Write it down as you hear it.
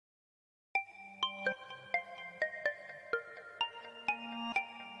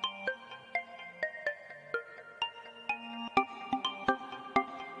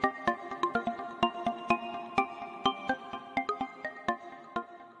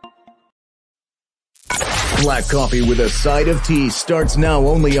Black Coffee with a Side of Tea starts now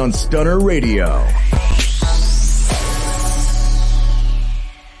only on Stunner Radio.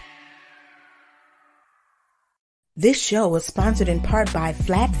 This show is sponsored in part by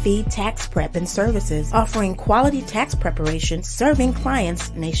Flat Fee Tax Prep and Services, offering quality tax preparation serving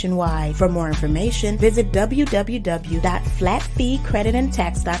clients nationwide. For more information, visit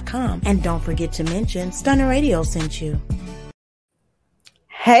www.flatfeecreditandtax.com. And don't forget to mention Stunner Radio sent you.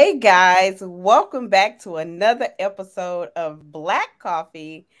 Hey guys, welcome back to another episode of Black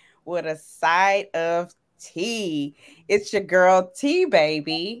Coffee with a Side of Tea. It's your girl T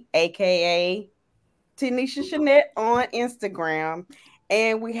Baby, aka Tanisha Shanette on Instagram,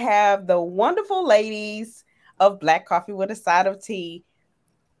 and we have the wonderful ladies of Black Coffee with a Side of Tea.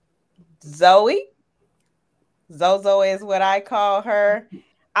 Zozo is what I call her.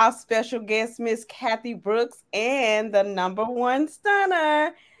 Our special guest, Miss Kathy Brooks, and the number one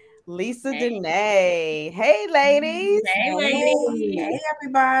stunner, Lisa Dene. Hey, ladies. Hey, ladies. Hey,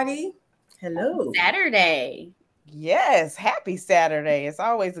 everybody. Hello. Saturday. Yes, happy Saturday. It's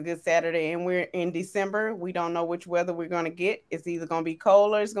always a good Saturday, and we're in December. We don't know which weather we're going to get. It's either going to be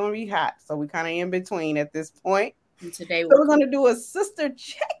cold or it's going to be hot. So we're kind of in between at this point. And today we're going to do a sister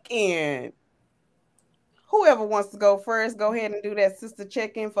check-in. Whoever wants to go first, go ahead and do that sister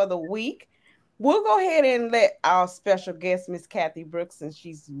check-in for the week. We'll go ahead and let our special guest, Miss Kathy Brooks, and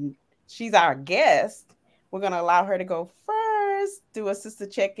she's our guest. We're going to allow her to go first, do a sister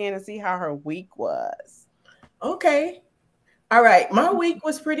check-in and see how her week was. Okay. All right. My week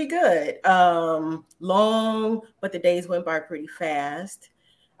was pretty good. Long, but the days went by pretty fast.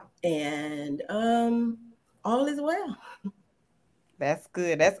 And all is well. That's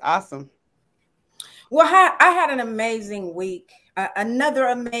good. That's awesome. Well, I had an amazing week, another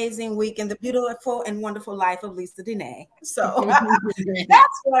amazing week in the beautiful and wonderful life of Lisa Dene. So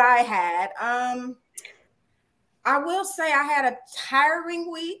that's what I had. I will say I had a tiring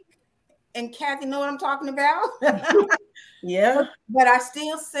week, and Kathy know what I'm talking about. Yeah. But I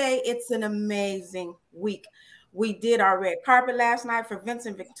still say it's an amazing week. We did our red carpet last night for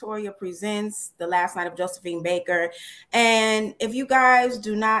Vincent Victoria Presents, the last night of Josephine Baker. And if you guys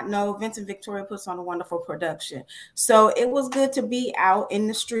do not know, Vincent Victoria puts on a wonderful production. So it was good to be out in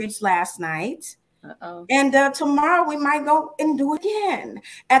the streets last night. Uh-oh. And tomorrow we might go and do it again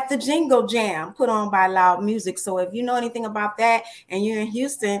at the Jingle Jam put on by Loud Music. So if you know anything about that and you're in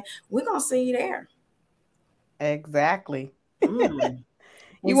Houston, we're going to see you there. Exactly.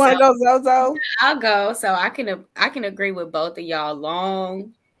 You want to go, Zozo? I'll go. So I can agree with both of y'all.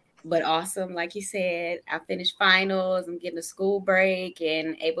 Long, but awesome. Like you said, I finished finals. I'm getting a school break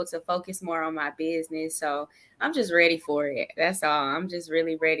and able to focus more on my business. So I'm just ready for it. That's all. I'm just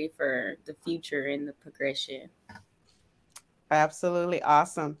really ready for the future and the progression. Absolutely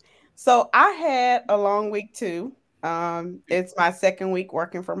awesome. So I had a long week too. It's my second week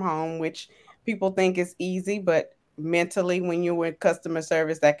working from home, which people think is easy, but mentally when you're with customer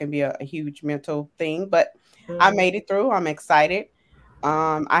service, that can be a huge mental thing, but I made it through. I'm excited.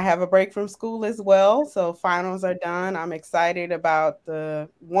 I have a break from school as well, so finals are done. I'm excited about the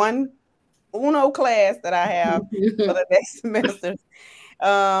Uno class that I have for the next semester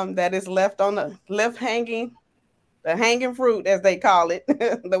that is left hanging, the hanging fruit as they call it,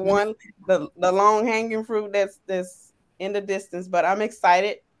 the long hanging fruit that's in the distance. But I'm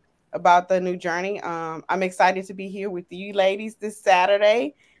excited about the new journey. I'm excited to be here with you ladies this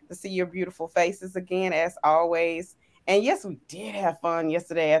Saturday to see your beautiful faces again, as always. And yes, we did have fun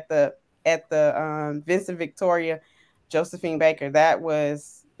yesterday at the Vincent Victoria Josephine Baker.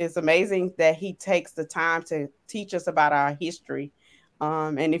 It's amazing that he takes the time to teach us about our history.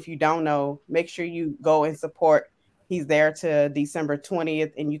 And if you don't know, make sure you go and support. He's there to December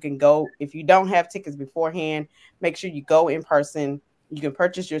 20th, and you can go. If you don't have tickets beforehand, make sure you go in person. You can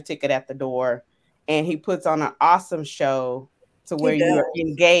purchase your ticket at the door, and he puts on an awesome show to where you're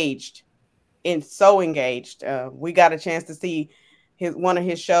engaged and so engaged. We got a chance to see one of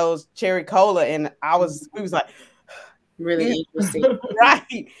his shows, Cherry Cola, and we was like, really interesting.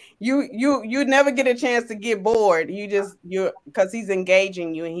 Right. You never get a chance to get bored. Because he's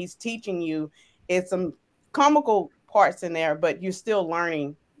engaging you and he's teaching you. It's some comical parts in there, but you're still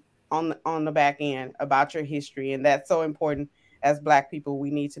learning on the back end about your history, and that's so important. As Black people, we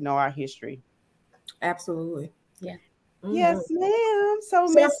need to know our history. Absolutely. Yeah. Mm-hmm. Yes, ma'am. So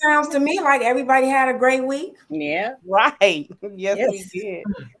it sounds to me like everybody had a great week. Yeah. Right. Yes, we did.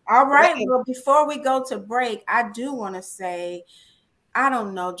 All right. Well, before we go to break, I do want to say, I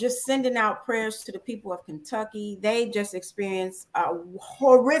don't know, just sending out prayers to the people of Kentucky. They just experienced a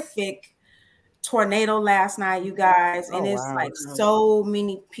horrific tornado last night, you guys, and it's wow. like so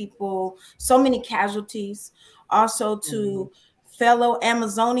many people, so many casualties. Also to fellow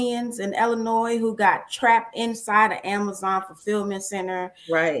Amazonians in Illinois who got trapped inside an Amazon fulfillment center.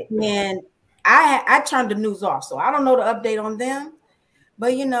 Right. And I turned the news off, so I don't know the update on them.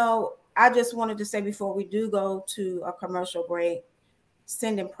 But I just wanted to say before we do go to a commercial break,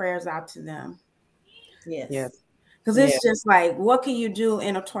 sending prayers out to them. Yes. Because it's just like, what can you do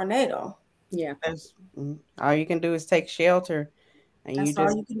in a tornado? Yeah. All you can do is take shelter, and That's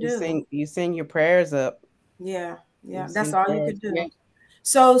all you can do. You send your prayers up. Yeah. That's all you can do. Yeah.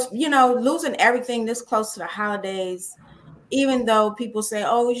 So, losing everything this close to the holidays, even though people say,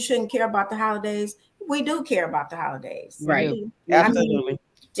 oh, you shouldn't care about the holidays, we do care about the holidays. Right. Absolutely.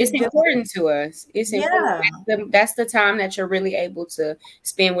 It's important to us. It's important. That's the time that you're really able to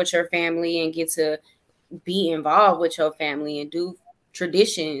spend with your family and get to be involved with your family and do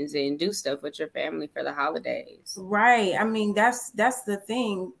traditions and do stuff with your family for the holidays. Right. I mean, that's the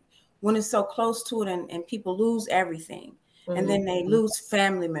thing when it's so close to it and people lose everything. And then they lose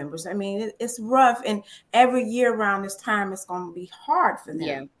family members. I mean, it's rough. And every year around this time, it's going to be hard for them.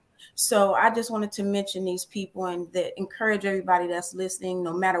 Yeah. So I just wanted to mention these people and that encourage everybody that's listening,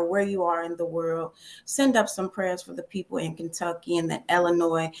 no matter where you are in the world, send up some prayers for the people in Kentucky and the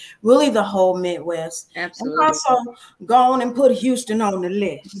Illinois, really the whole Midwest. Absolutely. And also go on and put Houston on the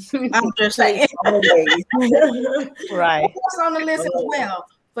list. I'm just saying. Right. It's on the list as well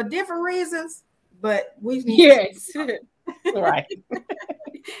for different reasons, but we need right.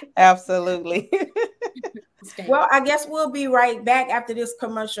 Absolutely. Well, I guess we'll be right back after this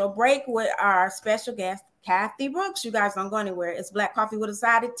commercial break with our special guest, Kathy Brooks. You guys don't go anywhere. It's Black Coffee with a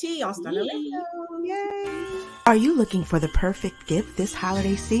Side of Tea on Stunner Radio. Yay. Are you looking for the perfect gift this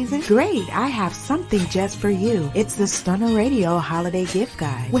holiday season? Great, I have something just for you. It's the Stunner Radio Holiday Gift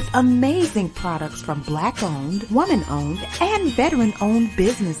Guide with amazing products from Black-owned, woman-owned, and veteran-owned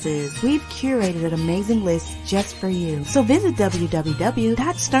businesses. We've curated an amazing list just for you. So visit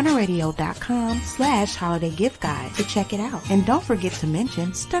www.stunnerradio.com/holiday gift guide to check it out. And don't forget to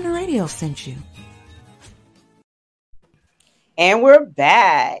mention Stunner Radio sent you. And we're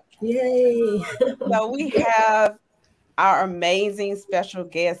back. Yay. So we have our amazing special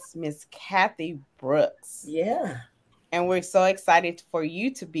guest, Miss Kathy Brooks. Yeah. And we're so excited for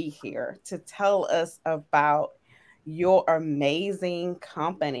you to be here to tell us about your amazing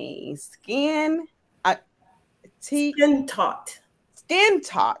company, Skin Taught. Skin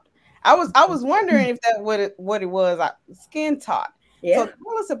Taught. I was wondering if that what it was. Skin Taught. Yeah. So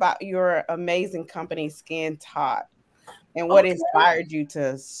tell us about your amazing company, Skin Taught. And what inspired you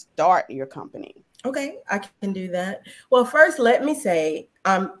to start your company? Okay, I can do that. Well, first, let me say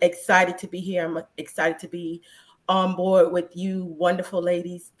I'm excited to be here. I'm excited to be on board with you wonderful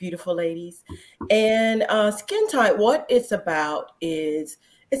ladies, beautiful ladies. And Skin Taught, what it's about is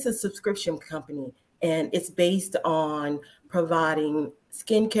it's a subscription company, and it's based on providing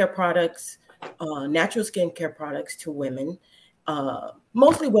skincare products, natural skincare products to women,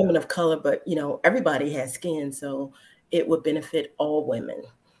 mostly women of color, but everybody has skin, so it would benefit all women.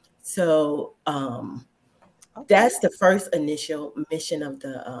 So that's the first initial mission of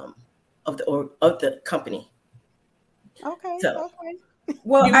the company. Okay. So, okay.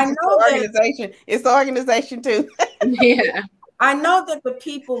 Well, I know that organization. It's the organization too. Yeah. I know that the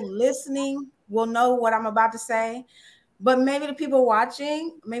people listening will know what I'm about to say, but maybe the people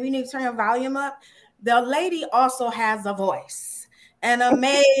watching, maybe you need to turn your volume up. The lady also has a voice. An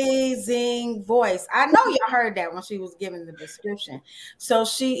amazing voice. I know y'all heard that when she was giving the description. So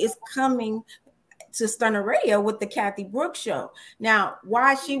she is coming to Stunner Radio with the Kathy Brooks Show. Now,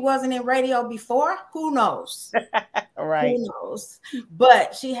 why she wasn't in radio before, who knows? Right. Who knows?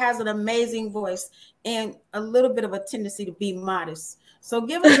 But she has an amazing voice and a little bit of a tendency to be modest. So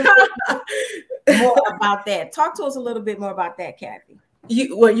give us more about that. Talk to us a little bit more about that, Kathy.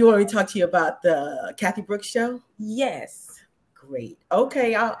 You want me to talk to you about the Kathy Brooks Show? Yes. Great.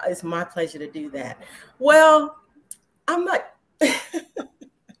 Okay, it's my pleasure to do that. Well, I'm not.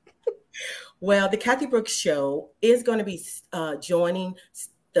 Well, the Kathy Brooks Show is going to be joining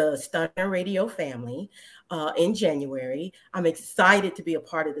the Stunner Radio family in January. I'm excited to be a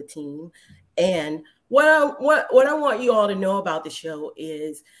part of the team. And what I want you all to know about the show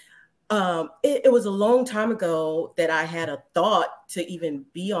is it was a long time ago that I had a thought to even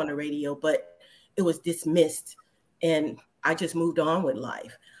be on the radio, but it was dismissed. And I just moved on with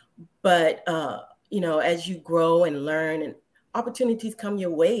life. But, as you grow and learn and opportunities come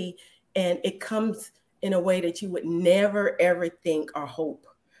your way, and it comes in a way that you would never, ever think or hope.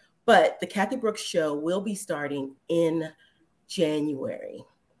 But the Kathy Brooks Show will be starting in January.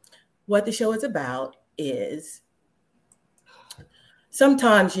 what the show is about is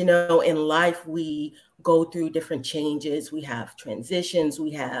sometimes, you know, in life, we go through different changes. We have transitions.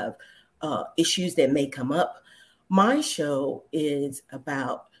 We have issues that may come up. My show is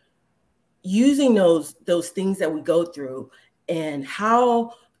about using those things that we go through and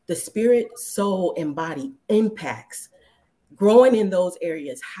how the spirit, soul, and body impacts growing in those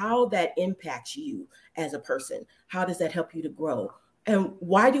areas, how that impacts you as a person. How does that help you to grow? And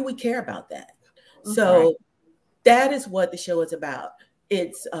why do we care about that? Okay. So that is what the show is about.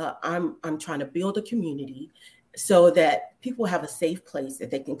 It's I'm trying to build a community so that people have a safe place that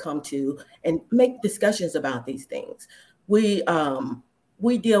they can come to and make discussions about these things. We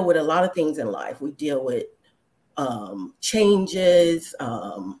deal with a lot of things in life. We deal with changes,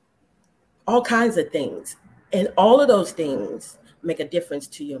 all kinds of things. And all of those things make a difference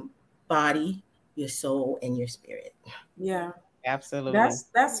to your body, your soul, and your spirit. Yeah, absolutely.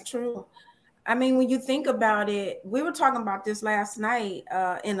 That's true. I mean, when you think about it, we were talking about this last night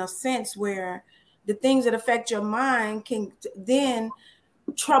in a sense where the things that affect your mind can then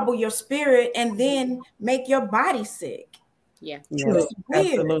trouble your spirit and then make your body sick. Yeah, it's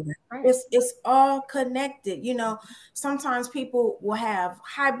weird. Absolutely. It's all connected. You know, sometimes people will have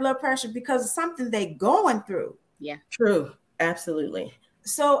high blood pressure because of something they're going through. Yeah, true. Absolutely.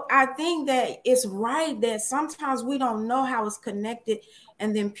 So I think that it's right that sometimes we don't know how it's connected,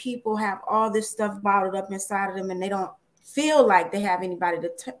 and then people have all this stuff bottled up inside of them, and they don't feel like they have anybody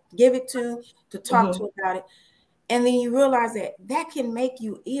to give it to talk to about it. And then you realize that can make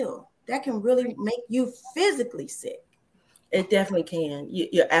you ill. That can really make you physically sick. It definitely can.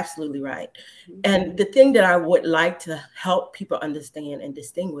 You're absolutely right. And the thing that I would like to help people understand and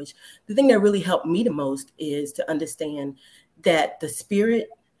distinguish, the thing that really helped me the most is to understand that the spirit,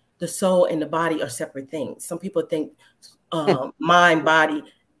 the soul, and the body are separate things. Some people think mind, body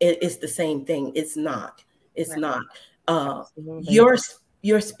is the same thing. It's not. It's not. Your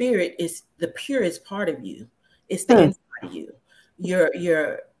spirit is the purest part of you. It's the inside of you.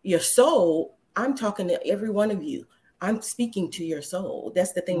 Your soul, I'm talking to every one of you. I'm speaking to your soul.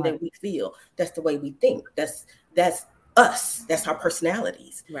 That's the thing that we feel. That's the way we think. That's us. That's our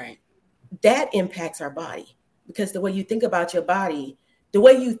personalities. Right. That impacts our body because the way you think about your body, the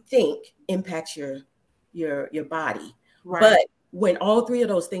way you think impacts your body. Right. But when all three of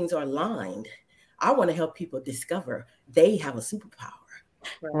those things are aligned, I want to help people discover they have a superpower.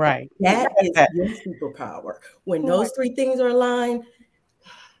 Right. That is your superpower. When those three things are aligned,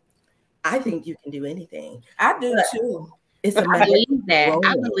 I think you can do anything. I do too. It's I believe that.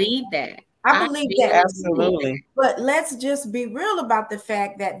 I believe that. I believe that. Absolutely. But let's just be real about the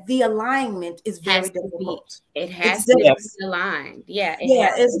fact that the alignment is very difficult. It has to be aligned. Yeah.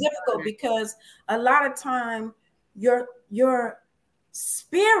 It's difficult because a lot of time your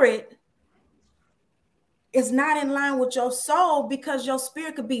spirit is not in line with your soul because your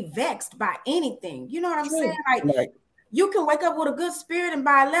spirit could be vexed by anything. You know what I'm saying? Like you can wake up with a good spirit and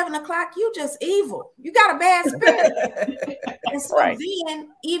by 11 o'clock, you just evil. You got a bad spirit. And so then,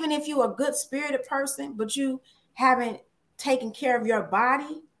 even if you're a good spirited person, but you haven't taken care of your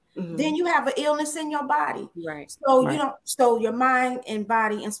body, then you have an illness in your body. Right. So so your mind and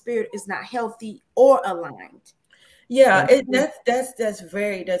body and spirit is not healthy or aligned. Yeah, that's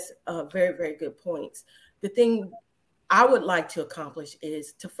very, very good points. The thing I would like to accomplish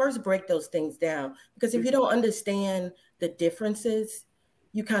is to first break those things down, because if you don't understand the differences,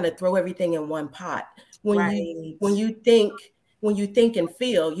 you kind of throw everything in one pot. When you think and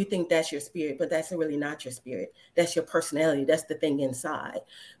feel, you think that's your spirit, but that's really not your spirit. That's your personality. That's the thing inside.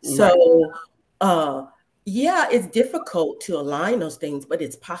 So, it's difficult to align those things, but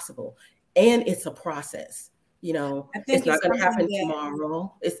it's possible, and it's a process. You know, it's not going to happen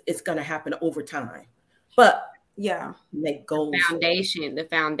tomorrow. It's going to happen over time, but make goals. The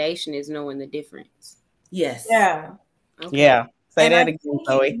foundation is knowing the difference. Yes. Yeah. Okay. Yeah. Say that again,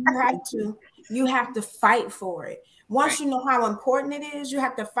 Zoe. You have to fight for it. Once you know how important it is, you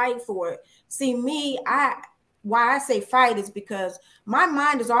have to fight for it. See, why I say fight is because my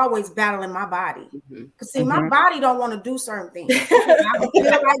mind is always battling my body. Because my body don't want to do certain things. I don't feel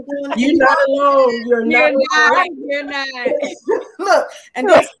like doing You're not alone. You're not. You're not. Look, and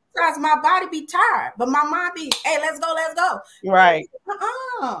then sometimes my body be tired, but my mind be, hey, let's go. Right.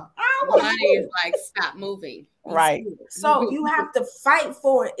 I don't want to. Is like, stop moving. Right. So you have to fight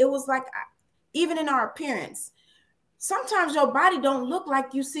for it. It was like, even in our appearance, sometimes your body don't look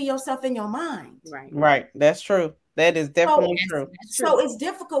like you see yourself in your mind. Right. That's true. That is definitely true. So it's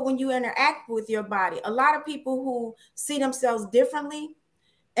difficult when you interact with your body. A lot of people who see themselves differently,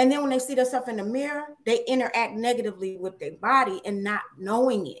 and then when they see themselves in the mirror, they interact negatively with their body and not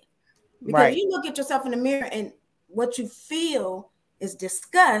knowing it. Because you look at yourself in the mirror and what you feel is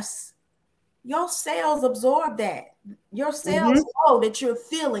disgust, your cells absorb that. Your cells know that you're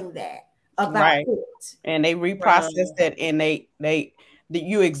feeling that about it. And they reprocess that, and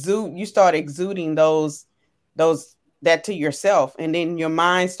you start exuding those that to yourself, and then your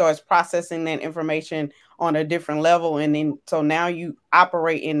mind starts processing that information on a different level, and then so now you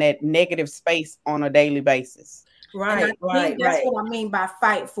operate in that negative space on a daily basis. Right. That's what I mean by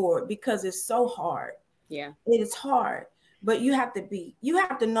fight for it, because it's so hard. Yeah, it is hard, but you have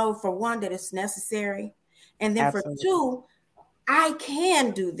to know, for one, that it's necessary, and then for two, I can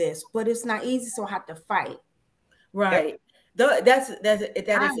do this, but it's not easy, so I have to fight. Right. That is an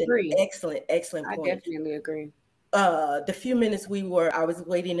excellent point. I definitely agree. The few minutes I was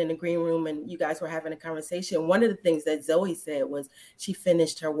waiting in the green room and you guys were having a conversation. One of the things that Zoe said was she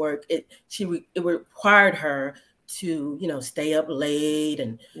finished her work. It required her to, stay up late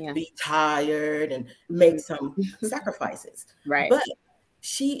and be tired and make some sacrifices. Right. But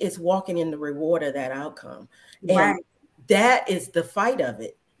she is walking in the reward of that outcome. And that is the fight of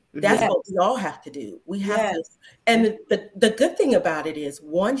it. That's what we all have to do. We have to. And the good thing about it is,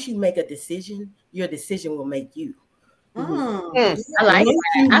 once you make a decision, your decision will make you. I like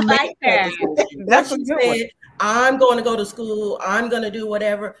that. I like that. That's what you said. I'm going to go to school. I'm going to do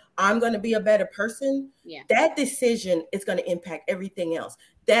whatever. I'm going to be a better person. Yeah. That decision is going to impact everything else.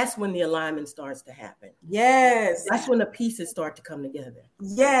 That's when the alignment starts to happen. Yes. That's when the pieces start to come together.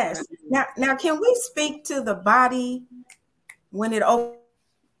 Yes. Now, can we speak to the body when it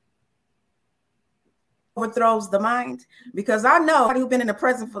overthrows the mind? Because I know anybody who's been in the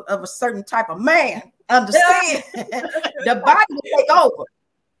presence of a certain type of man understand the body will take over.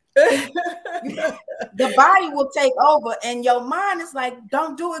 The body will take over, and your mind is like,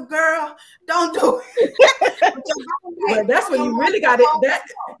 "Don't do it, girl. Don't do it." Well, that's when you really got it.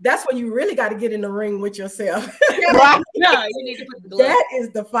 That's when you really got to get in the ring with yourself. Right. No, you need to put the glove. That is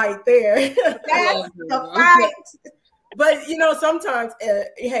the fight there. That's the fight. But sometimes,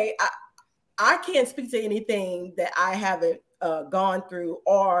 hey, I can't speak to anything that I haven't gone through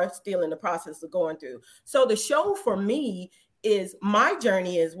or still in the process of going through. So the show for me is my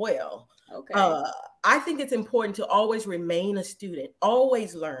journey as well. Okay. I think it's important to always remain a student,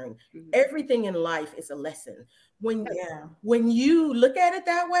 always learn. Mm-hmm. Everything in life is a lesson. When you look at it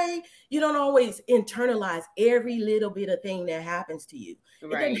that way, you don't always internalize every little bit of thing that happens to you.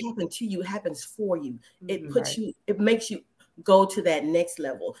 Right. It doesn't happen to you, it happens for you. It puts you, it makes you go to that next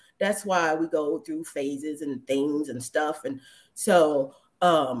level. That's why we go through phases and things and stuff. And so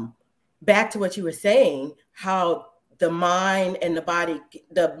back to what you were saying, how the mind and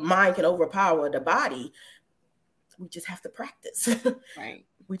the mind can overpower the body. We just have to practice. Right.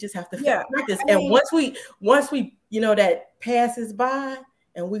 We just have to practice. And once we, that passes by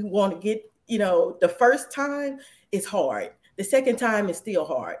and we want to get, the first time it's hard. The second time is still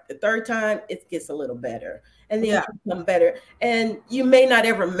hard. The third time it gets a little better. And then you become better. And you may not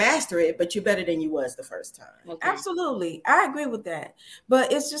ever master it, but you're better than you was the first time. Okay. Absolutely. I agree with that.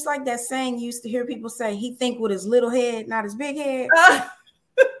 But it's just like that saying you used to hear people say, he think with his little head, not his big head.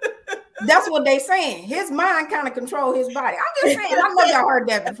 That's what they saying. His mind kind of control his body. I'm just saying, I know y'all heard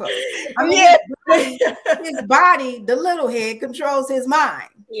that before. I mean, his body, the little head, controls his mind.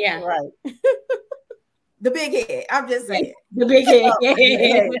 Yeah. Right. The big head. I'm just saying. The big head.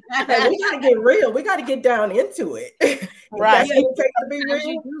 We got to get real. We got to get down into it. Right.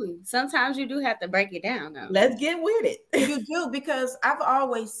 Sometimes you do have to break it down, though. Let's get with it. You do, because I've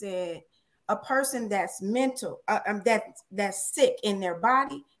always said a person that's mental, that's sick in their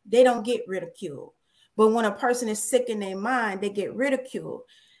body, they don't get ridiculed. But when a person is sick in their mind, they get ridiculed.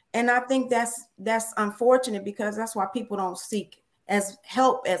 And I think that's unfortunate, because that's why people don't seek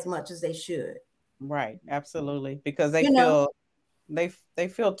help as much as they should. Right, absolutely, because they feel they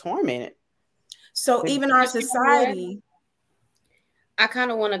feel tormented. So even our society. I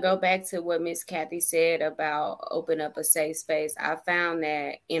kind of want to go back to what Miss Kathy said about open up a safe space. I found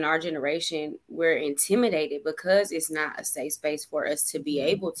that in our generation, we're intimidated because it's not a safe space for us to be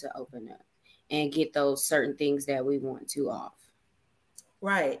able to open up and get those certain things that we want to off.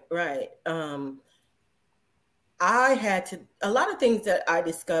 Right. A lot of things that I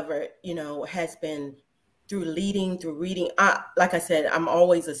discovered, has been through reading. Like I said, I'm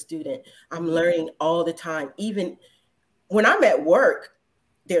always a student. I'm learning all the time. Even when I'm at work,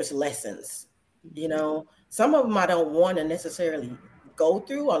 there's lessons, some of them I don't want to necessarily go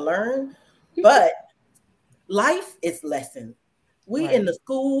through or learn, but life is lesson. We in the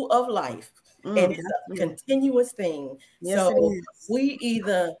school of life, and it's a continuous thing. Yes, so we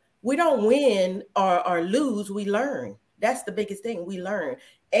don't win or lose, we learn. That's the biggest thing, we learn.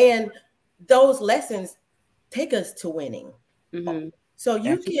 And those lessons take us to winning. Mm-hmm. So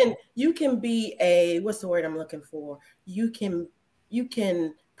you can be a, what's the word I'm looking for? You can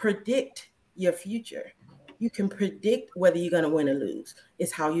predict your future. You can predict whether you're going to win or lose.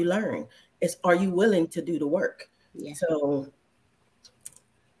 It's how you learn. It's, are you willing to do the work? Yeah. So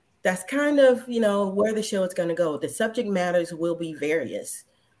that's kind of, where the show is going to go. The subject matters will be various,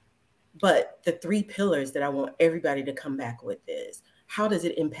 but the 3 pillars that I want everybody to come back with is, how does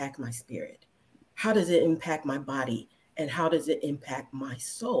it impact my spirit? How does it impact my body? And how does it impact my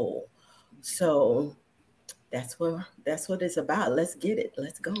soul? So that's what it's about. Let's get it.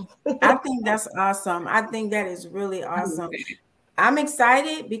 Let's go. I think that's awesome. I think that is really awesome. I'm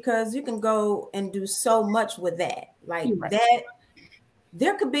excited because you can go and do so much with that. Like that,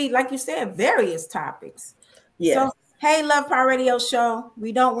 there could be, like you said, various topics. Yeah. So, hey, Love Power Radio Show.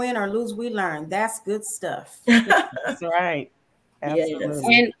 We don't win or lose, we learn. That's good stuff. That's right. Absolutely.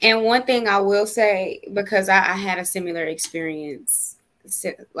 Yes. And one thing I will say, because I had a similar experience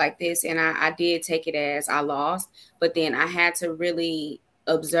like this, and I did take it as I lost, but then I had to really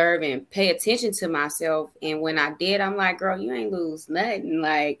observe and pay attention to myself. And when I did, I'm like, girl, you ain't lose nothing.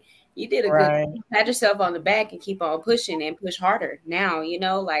 Like, you did a good, pat yourself on the back and keep on pushing and push harder. Now,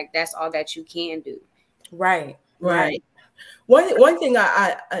 like that's all that you can do. Right. One thing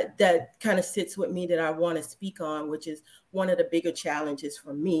I that kind of sits with me that I want to speak on, which is one of the bigger challenges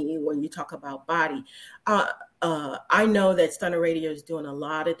for me when you talk about body. I know that Stunner Radio is doing a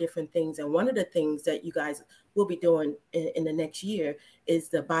lot of different things, and one of the things that you guys will be doing in the next year is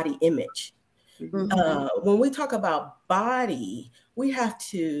the body image. Mm-hmm. When we talk about body, we have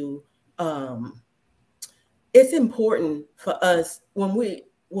to. It's important for us when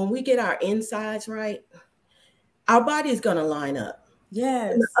we get our insides right, our body is going to line up.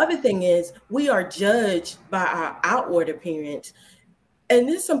 Yes. And the other thing is, we are judged by our outward appearance. And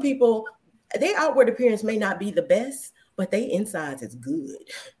there's some people, their outward appearance may not be the best, but their insides is good.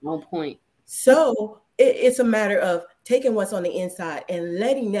 On point. So it's a matter of taking what's on the inside and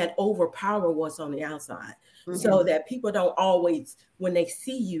letting that overpower what's on the outside. Mm-hmm. So that people don't always, when they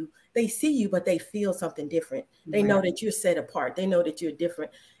see you, but they feel something different. They know that you're set apart. They know that you're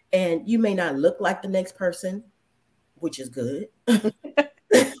different. And you may not look like the next person, which is good.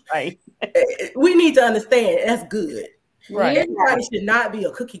 Right. We need to understand that's good. Right. Everybody should not be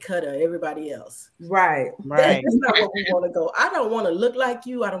a cookie cutter of everybody else. Right. Right. That's not what we want to go. I don't want to look like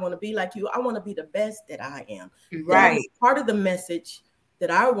you. I don't want to be like you. I want to be the best that I am. Right. That's part of the message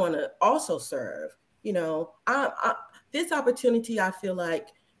that I want to also serve. This opportunity, I feel like,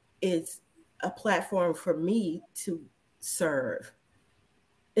 is a platform for me to serve.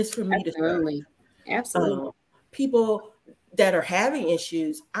 It's for me to serve. Absolutely. People that are having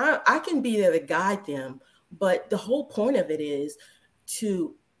issues, I can be there to guide them, but the whole point of it is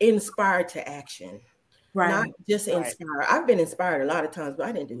to inspire to action, not just inspire. I've been inspired a lot of times, but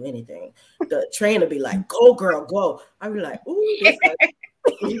I didn't do anything. The trainer be like, "Go, girl, go." I'd be like, "Ooh, this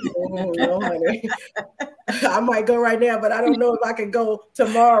no, honey. I might go right now, but I don't know if I can go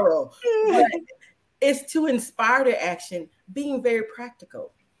tomorrow." But it's to inspire to action, being very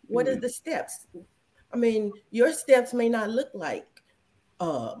practical. What are the steps? I mean, your steps may not look like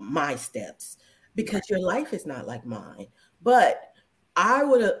my steps because your life is not like mine. But I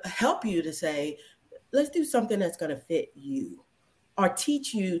would help you to say, let's do something that's going to fit you, or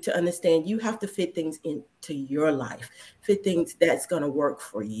teach you to understand you have to fit things into your life, fit things that's going to work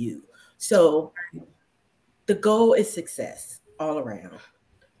for you. So the goal is success all around.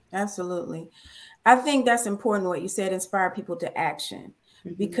 Absolutely. I think that's important what you said, inspire people to action,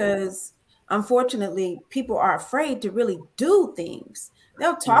 because unfortunately, people are afraid to really do things.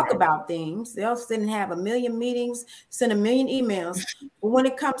 They'll talk about things. They'll sit and have a million meetings, send a million emails. But when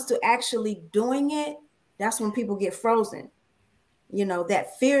it comes to actually doing it, that's when people get frozen.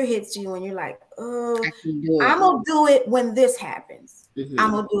 That fear hits you and you're like, oh, I'm going to do it when this happens. Mm-hmm.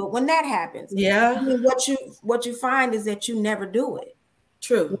 I'm going to do it when that happens. Yeah. I mean, what you find is that you never do it.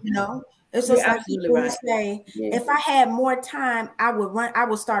 True. It's just like people who say, if I had more time, I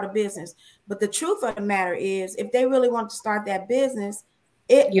would start a business. But the truth of the matter is, if they really want to start that business,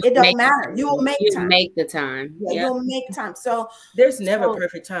 it don't matter. You will make time. Make the time. You'll make time. So there's never a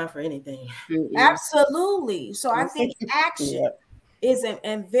perfect time for anything. Absolutely. So I think action is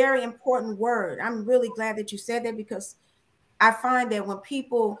a very important word. I'm really glad that you said that, because I find that when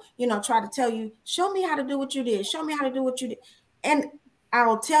people, try to tell you, show me how to do what you did. Show me how to do what you did. And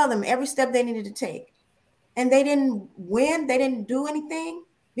I'll tell them every step they needed to take. And they didn't win. They didn't do anything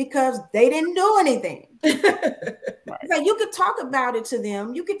because they didn't do anything. Like, you could talk about it to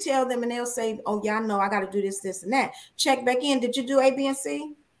them. You could tell them and they'll say, oh, yeah, I know I got to do this, this, and that. Check back in. Did you do A, B, and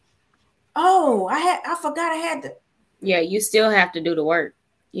C? Oh, I forgot I had to. Yeah, you still have to do the work.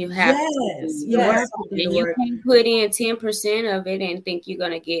 You have to do the Yes. work. Do the And you work. can't put in 10% of it and think you're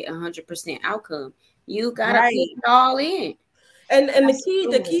gonna get 100% outcome. You gotta put Right. it all in. And the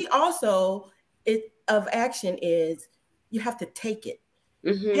Absolutely. key also of action is you have to take it.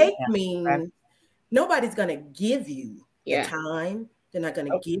 Mhm. Take Yeah. means nobody's gonna give you the Yeah. time. They're not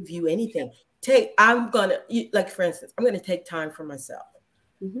gonna Oh. give you anything. Like for instance, I'm gonna take time for myself.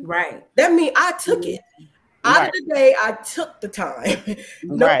 Right. That means I took it. Out Right. of the day, I took the time. Right.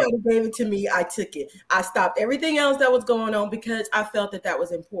 Nobody gave it to me. I took it. I stopped everything else that was going on because I felt that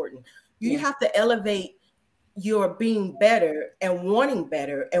was important. You Yeah. have to elevate your being better and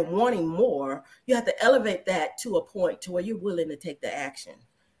wanting more. You have to elevate that to a point to where you're willing to take the action.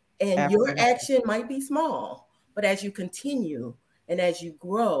 And Absolutely. your action might be small, but as you continue and as you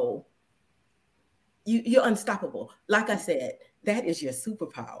grow, you're unstoppable. Like I said, that is your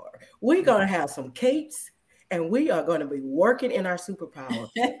superpower. We're going to have some capes and we are going to be working in our superpower.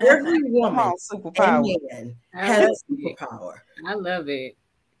 Every Come woman on, and superpower. man I has love a it. superpower. I love it.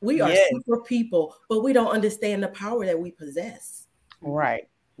 We are Yes. super people, but we don't understand the power that we possess. Right.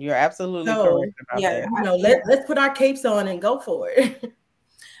 You're absolutely So, correct about yeah, that. let's put our capes on and go for it.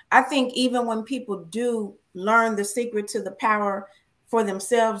 I think even when people do learn the secret to the power for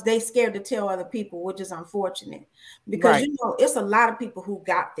themselves, they scared to tell other people, which is unfortunate because Right. it's a lot of people who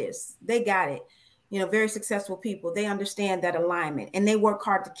got this. They got it. Very successful people. They understand that alignment and they work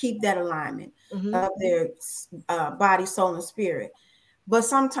hard to keep that alignment of their body, soul, and spirit. But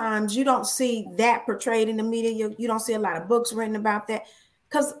sometimes you don't see that portrayed in the media. You don't see a lot of books written about that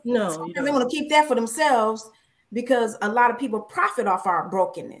because sometimes they want to keep that for themselves because a lot of people profit off our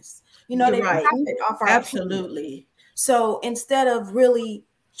brokenness. You're They right. profit off our Absolutely. So instead of really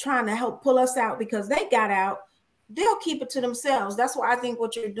trying to help pull us out because they got out, they'll keep it to themselves. That's why I think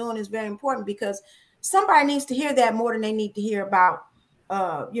what you're doing is very important because somebody needs to hear that more than they need to hear about,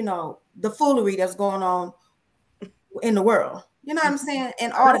 the foolery that's going on in the world. You know what I'm saying?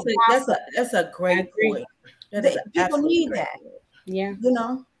 And all That's a great point. people need that. Point. Yeah.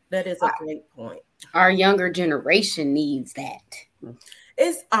 That is a great point. Our younger generation needs that.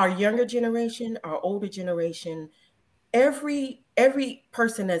 It's our younger generation, our older generation. Every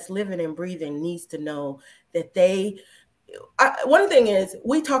person that's living and breathing needs to know that one thing is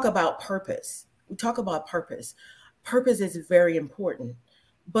we talk about purpose. Purpose is very important.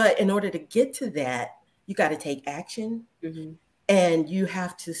 But in order to get to that, you got to take action. Mhm. And you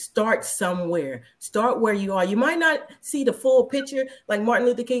have to start somewhere. Start where you are. You might not see the full picture, like Martin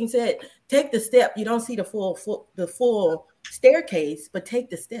Luther King said. Take the step. You don't see the full staircase, but take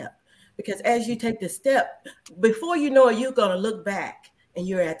the step. Because as you take the step, before you know it, you're gonna look back and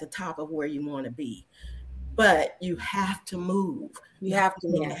you're at the top of where you want to be. But you have to move. You have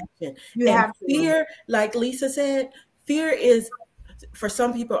to take move. action. You And have to fear, like Lisa said, fear is for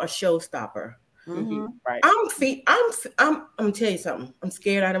some people a showstopper. Mhm. Right. I'm gonna tell you something. I'm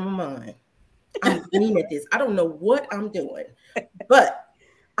scared out of my mind. I'm green at this. I don't know what I'm doing, but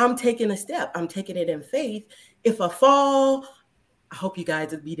I'm taking a step. I'm taking it in faith. If I fall, I hope you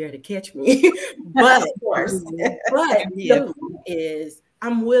guys will be there to catch me. But Of course. the point is,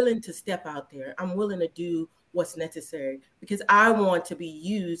 I'm willing to step out there. I'm willing to do what's necessary because I want to be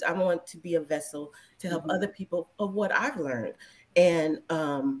used. I want to be a vessel to help other people of what I've learned. And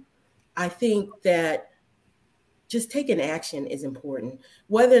I think that just taking action is important.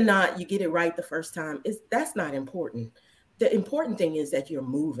 Whether or not you get it right the first time, that's not important. The important thing is that you're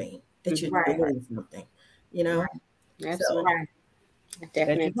moving, that you're doing something, Absolutely. Right.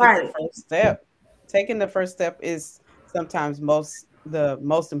 Definitely. The first step. Taking the first step is sometimes the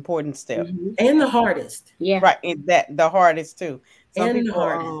most important step. And the hardest. Yeah. Right. And that the hardest too. Some And the people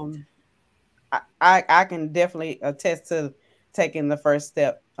hardest. I can definitely attest to taking the first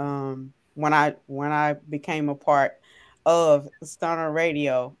step. When I became a part of Stunner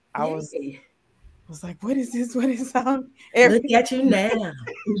Radio, I was like, what is this? What is Look at you now.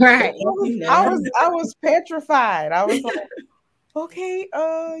 Right. I was petrified. I was like, okay,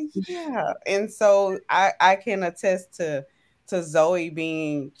 yeah. And so I can attest to Zoe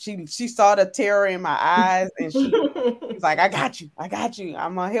being she saw the terror in my eyes and she was like, I got you.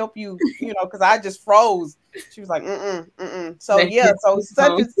 I'm gonna help you, because I just froze. She was like, So yeah, so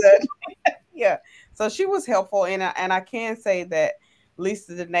such and such. Yeah. So she was helpful and I can say that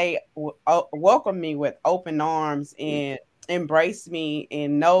Lisa Danae welcomed me with open arms and embraced me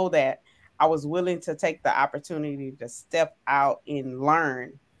and know that I was willing to take the opportunity to step out and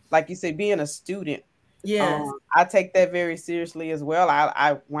learn. Like you said, being a student. Yes. I take that very seriously as well.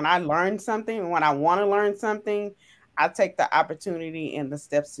 I when I learn something, when I want to learn something, I take the opportunity and the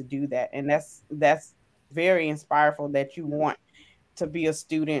steps to do that. And that's very inspireful that you want to be a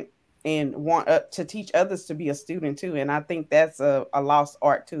student and want to teach others to be a student too. And I think that's a lost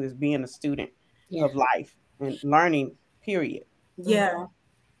art too, is being a student of life and learning, period. Yeah.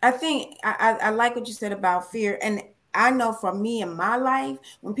 I think I like what you said about fear. And I know for me in my life,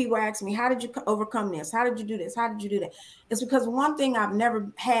 when people ask me, how did you overcome this? How did you do this? How did you do that? It's because one thing I've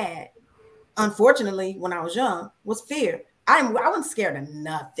never had, unfortunately, when I was young, was fear. I wasn't scared of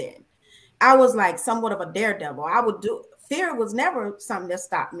nothing. I was like somewhat of a daredevil. Fear was never something that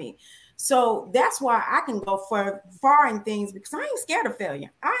stopped me. So that's why I can go far in things, because I ain't scared of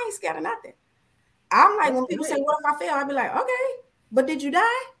failure. I ain't scared of nothing. I'm like, when people say, what if I fail? I'd be like, okay, but did you die?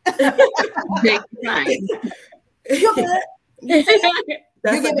 You're good.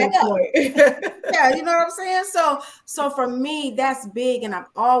 That's a good point. Yeah, you know what I'm saying? So for me, that's big. And I've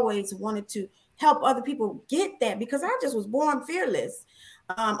always wanted to help other people get that, because I just was born fearless.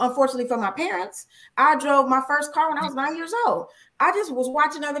 Unfortunately for my parents, I drove my first car when I was 9 years old. I just was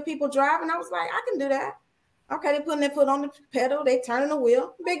watching other people drive, and I was like, I can do that. Okay, they putting their foot on the pedal, they turning the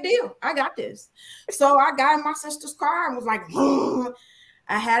wheel. Big deal. I got this. So I got in my sister's car and was like, boom.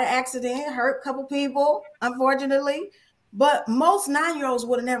 I had an accident, hurt a couple people, unfortunately. But most 9-year-olds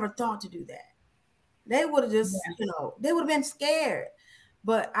would have never thought to do that. They would have just, they would have been scared.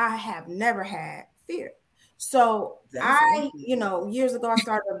 But I have never had fear. So years ago, I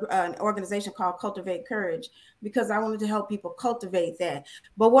started an organization called Cultivate Courage, because I wanted to help people cultivate that.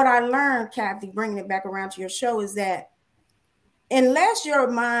 But what I learned, Kathy, bringing it back around to your show, is that unless your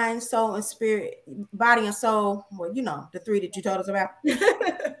mind, soul, and spirit, body and soul, well, the three that you told us about,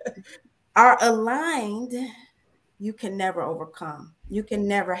 are aligned, you can never overcome. You can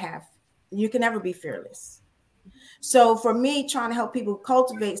never be fearless. So for me, trying to help people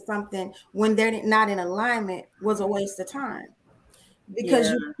cultivate something when they're not in alignment was a waste of time, because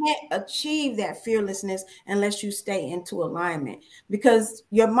you can't achieve that fearlessness unless you stay into alignment, because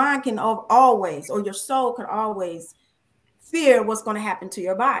your mind can always, or your soul could always fear what's going to happen to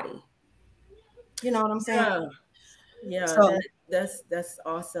your body. You know what I'm saying? Yeah. So, that's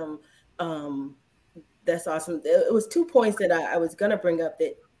awesome. That's awesome. It was 2 points that I was going to bring up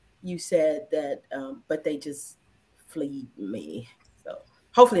that you said that, but they just fleed me. So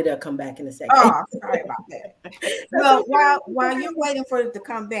hopefully they'll come back in a second. Oh, sorry about that. Well, while you're waiting for it to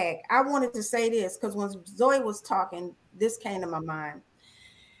come back, I wanted to say this, because when Zoe was talking, this came to my mind.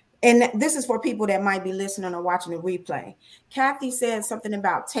 And this is for people that might be listening or watching the replay. Kathy said something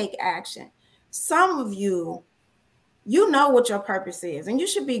about take action. Some of you know what your purpose is, and you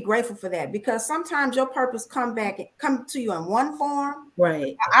should be grateful for that, because sometimes your purpose come to you in one form.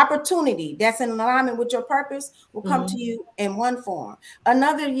 Right. The opportunity that's in alignment with your purpose will come to you in one form.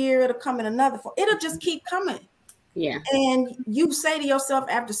 Another year, it'll come in another form. It'll just keep coming. Yeah. And you say to yourself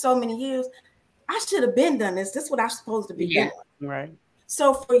after so many years, I should have been done this. This is what I'm supposed to be doing. Right.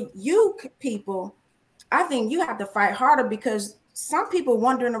 So for you people, I think you have to fight harder, because some people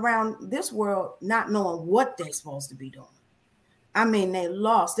wandering around this world not knowing what they're supposed to be doing. I mean, they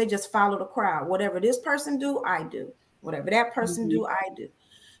lost. They just follow the crowd. Whatever this person do, I do. Whatever that person do, I do.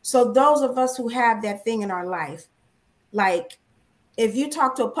 So those of us who have that thing in our life, like if you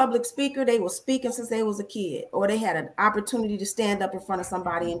talk to a public speaker, they were speaking since they was a kid, or they had an opportunity to stand up in front of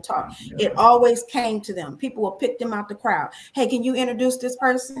somebody and talk. It always came to them. People will pick them out the crowd. Hey, can you introduce this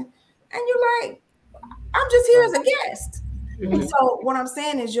person? And you're like, I'm just here as a guest. Mm-hmm. So what I'm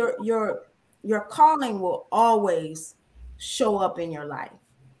saying is your calling will always show up in your life.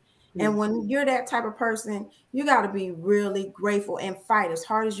 Mm-hmm. And when you're that type of person, you got to be really grateful and fight as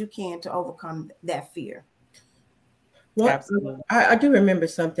hard as you can to overcome that fear. Absolutely. I do remember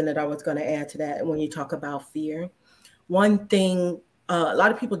something that I was going to add to that when you talk about fear. One thing, a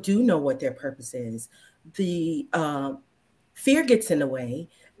lot of people do know what their purpose is. The fear gets in the way.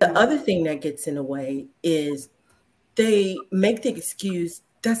 The other thing that gets in the way is they make the excuse,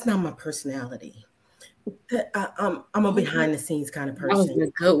 that's not my personality. I'm a behind the scenes kind of person. That was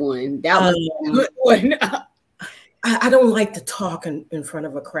a good one. That was a good one. I don't like to talk in front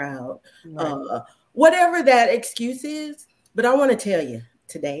of a crowd. Right. Whatever that excuse is, but I want to tell you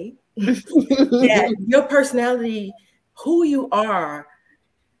today that your personality, who you are,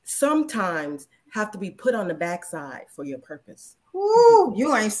 sometimes have to be put on the backside for your purpose. Ooh,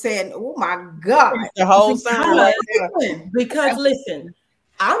 you ain't saying, oh my God. The whole song. Because listen,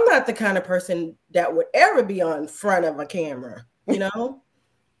 I'm not the kind of person that would ever be on front of a camera, you know?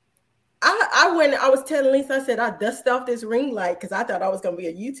 I was telling Lisa, I said, I dusted off this ring light because I thought I was going to be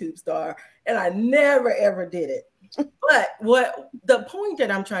a YouTube star, and I never, ever did it. But what the point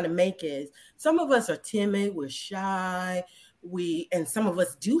that I'm trying to make is some of us are timid, we're shy, and some of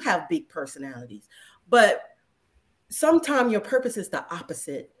us do have big personalities, but sometimes your purpose is the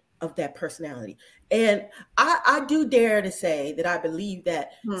opposite of that personality. And I do dare to say that I believe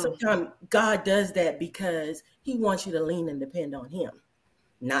that sometimes God does that because he wants you to lean and depend on him,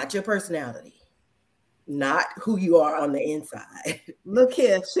 not your personality, not who you are on the inside. Look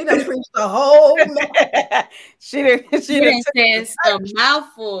here, she done preached the whole she done said a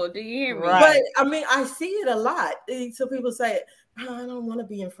mouthful. Do you hear me? Right. But I mean, I see it a lot. So people say, I don't want to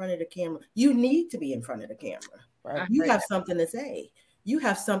be in front of the camera. You need to be in front of the camera. Right. You have something to say. You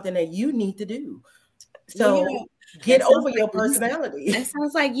have something that you need to do. So get over your personality. That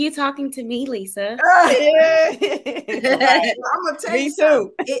sounds like you talking to me, Lisa. Right. I'm gonna tell you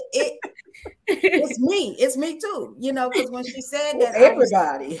something. It's me. It's me too. You know, because when she said that,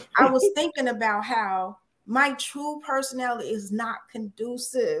 I was thinking about how my true personality is not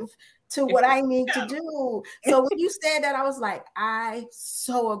conducive to what I need to do. So when you said that, I was like, I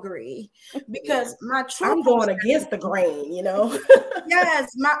so agree, because my true I'm going against the grain, you know.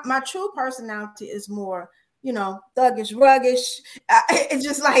 Yes, my true personality is more, you know, thuggish, ruggish. It's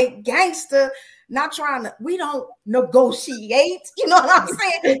just like gangster, not trying to, we don't negotiate, you know what I'm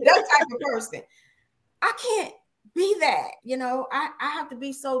saying? That type of person. I can't be that, you know. I have to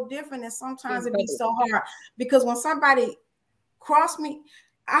be so different, and sometimes it be so hard because when somebody cross me,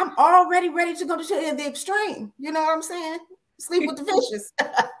 I'm already ready to go to the extreme. You know what I'm saying? Sleep with the fishes.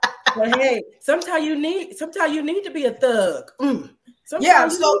 But hey, sometimes you need to be a thug. Yeah,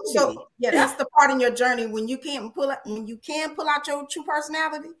 so that's the part in your journey when you can pull out your true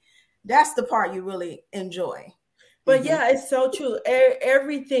personality. That's the part you really enjoy. But yeah, it's so true.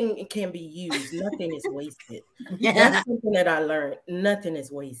 Everything can be used. Nothing is wasted. That's something that I learned. Nothing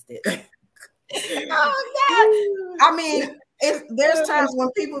is wasted. Oh God! I mean, there's times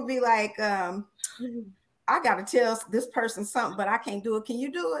when people be like, I gotta tell this person something, but I can't do it. Can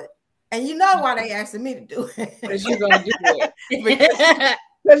you do it? And you know why they asking me to do it? Because you're gonna do it.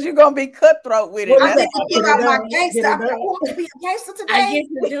 Because you're gonna be cutthroat with it. I get to pull out my gangster. I want to be a gangster today. I get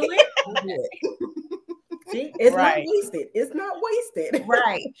to do it. See, it's not wasted. It's not wasted.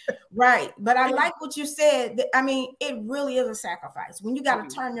 Right. But I like what you said. I mean, it really is a sacrifice. When you got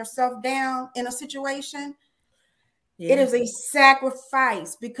to turn yourself down in a situation, it is a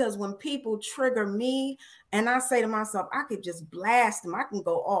sacrifice, because when people trigger me and I say to myself, I could just blast them. I can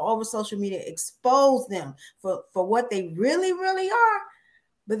go all over social media, expose them for what they really, really are.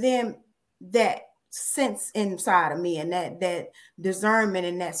 But then that sense inside of me and that discernment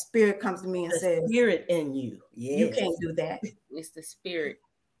and that spirit comes to me and says, spirit in you. You can't do that. It's the spirit.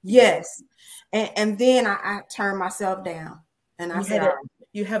 Yes. And then I turn myself down and I said,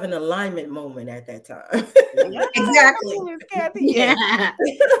 you have an alignment moment at that time. Exactly. Yeah.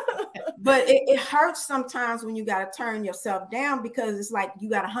 But it hurts sometimes when you got to turn yourself down, because it's like you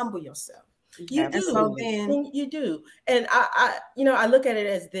got to humble yourself. You do. So then you do. And I look at it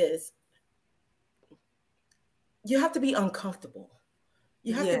as this. You have to be uncomfortable.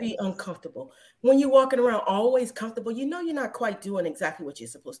 You have to be uncomfortable. When you're walking around always comfortable, you know you're not quite doing exactly what you're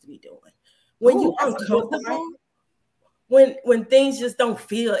supposed to be doing. When you're uncomfortable, when things just don't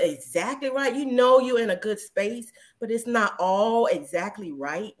feel exactly right, you know you're in a good space, but it's not all exactly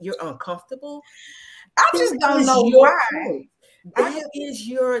right. You're uncomfortable. I just don't know why. That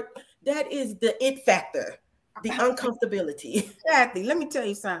is the it factor. The uncomfortability. Exactly. Let me tell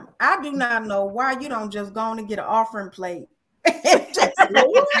you something. I do not know why you don't just go on and get an offering plate.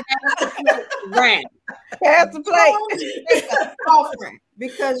 Right. Pass the plate. Offering,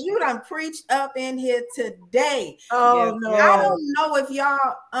 because you done preached up in here today. Oh no. I don't know if y'all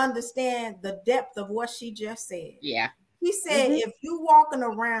understand the depth of what she just said. Yeah. He said, if you walking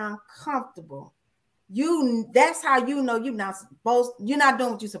around comfortable, that's how you know you're not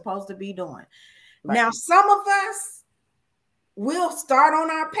doing what you're supposed to be doing. Right. Now, some of us will start on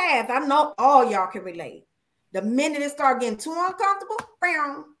our path. I know all y'all can relate. The minute it start getting too uncomfortable,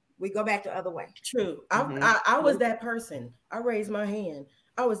 we go back the other way. True. I was that person. I raised my hand.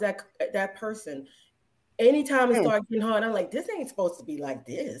 I was that person. Anytime it started getting hard, I'm like, this ain't supposed to be like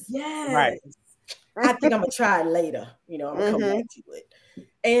this. Yes. Right. I think I'm gonna try it later. You know, I'm gonna come back to it.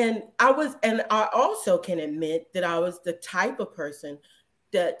 And I also can admit that I was the type of person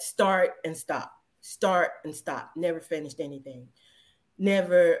that start and stop, never finished anything.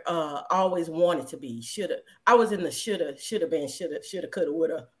 Never always wanted to be, shoulda. I was in the shoulda been, shoulda, coulda,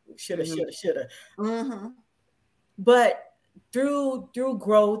 woulda, shoulda. But through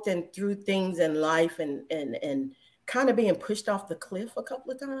growth and through things in life and kind of being pushed off the cliff a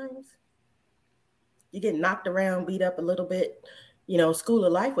couple of times, you get knocked around, beat up a little bit. School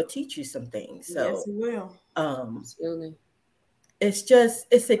of life will teach you some things. So yes, it will. Absolutely.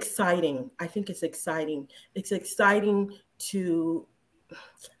 It's exciting. I think it's exciting. It's exciting to,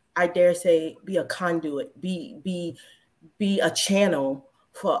 I dare say, be a conduit, be a channel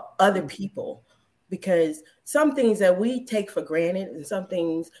for other people, because some things that we take for granted and some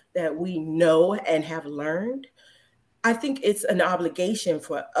things that we know and have learned, I think it's an obligation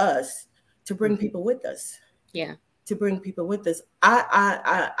for us to bring people with us. Yeah. To bring people with us.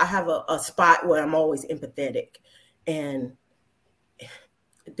 I have a spot where I'm always empathetic, and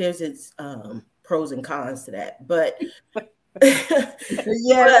there's its pros and cons to that. But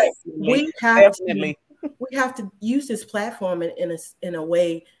yeah, we have to use this platform in a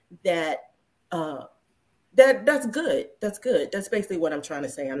way that that's good. That's good. That's basically what I'm trying to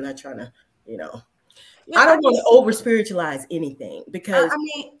say. I'm not trying to, I don't want to over spiritualize anything, because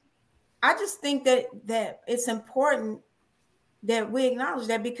I just think that it's important that we acknowledge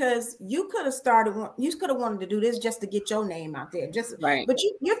that, because you could have wanted to do this just to get your name out there, right. But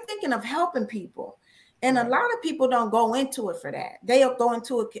you're thinking of helping people, and a lot of people don't go into it for that. They'll go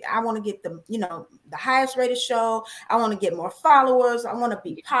into it. I want to get the highest rated show. I want to get more followers. I want to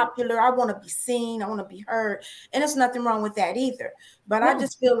be popular. I want to be seen. I want to be heard. And there's nothing wrong with that either. But I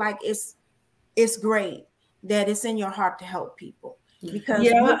just feel like it's great that it's in your heart to help people. Because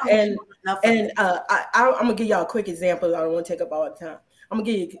I'm gonna give y'all a quick example. I don't want to take up all the time. I'm gonna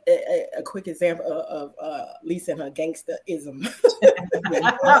give you a quick example of Lisa and her gangsterism.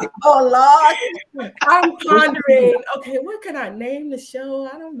 Oh Lord, I'm pondering. Okay, what can I name the show?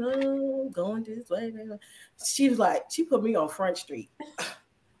 I don't know. Going this way. She was like, she put me on Front Street.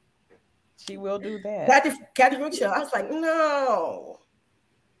 She will do that. Kathy Brooks show. I was like, no.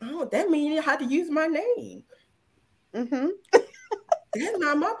 Oh, that means you had to use my name. Mm-hmm. That's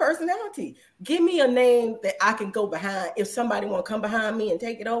not my personality. Give me a name that I can go behind. If somebody want to come behind me and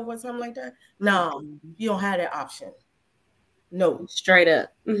take it over or something like that, no, you don't have that option. No, straight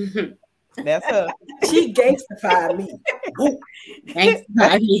up. That's her. She gangstified me.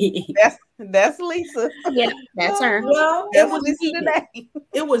 Gangstified me. That's Lisa. Yeah, that's her. Well,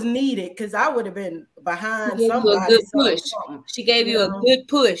 it was needed because I would have been behind somebody. A good push. She gave you a good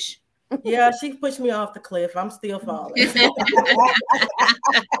push. Yeah, she pushed me off the cliff. I'm still falling.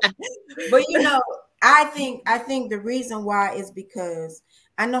 But I think the reason why is because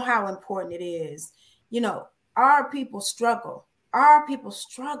I know how important it is. Our people struggle.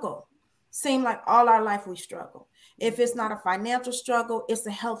 Seem like all our life we struggle. If it's not a financial struggle, it's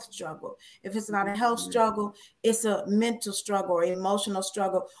a health struggle. If it's not a health struggle, it's a mental struggle or emotional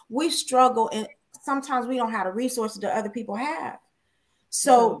struggle. We struggle, and sometimes we don't have the resources that other people have.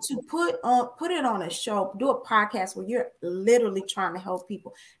 So to put it on a show, do a podcast where you're literally trying to help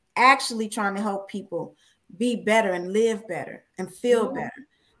people, actually trying to help people be better and live better and feel better.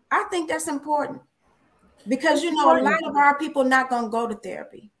 I think that's important, because a lot of our people not going to go to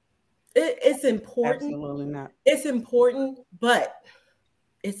therapy. It's important. Absolutely not. It's important, but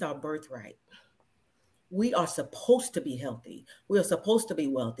it's our birthright. We are supposed to be healthy. We are supposed to be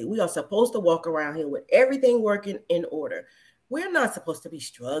wealthy. We are supposed to walk around here with everything working in order. We're not supposed to be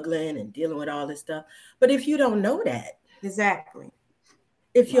struggling and dealing with all this stuff. But if you don't know that, exactly,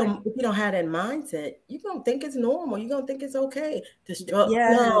 if you don't have that mindset, you're gonna think it's normal. You're gonna think it's okay to struggle.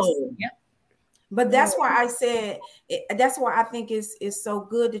 Yes. No. Yep. But that's why I said that's why I think it's so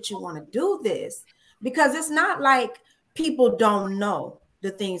good that you want to do this, because it's not like people don't know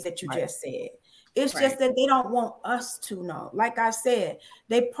the things that you just said. It's just that they don't want us to know. Like I said,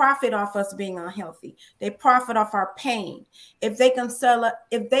 they profit off us being unhealthy. They profit off our pain. If they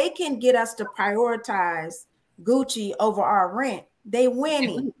can get us to prioritize Gucci over our rent, they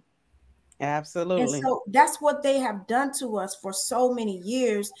winning. Absolutely. And so that's what they have done to us for so many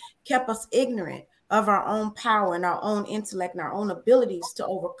years, kept us ignorant of our own power and our own intellect and our own abilities to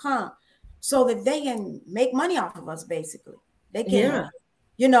overcome, so that they can make money off of us, basically. They can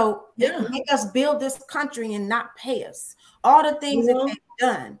make us build this country and not pay us. All the things that they've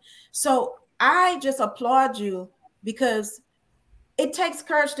done. So I just applaud you, because it takes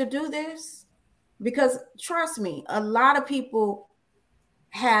courage to do this. Because trust me, a lot of people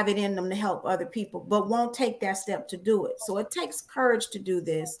have it in them to help other people, but won't take that step to do it. So it takes courage to do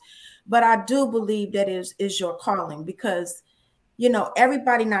this. But I do believe that is your calling, because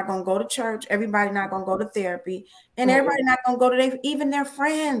everybody not going to go to church. Everybody not going to go to therapy, and everybody not going to go to even their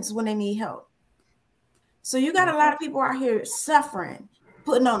friends when they need help. So you got a lot of people out here suffering,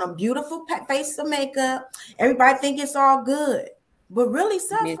 putting on a beautiful face of makeup. Everybody think it's all good, but really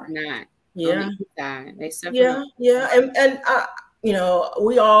suffering. It's not. Yeah. They suffer. Yeah. And you know,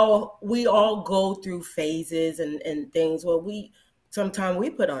 we all go through phases and things where sometimes we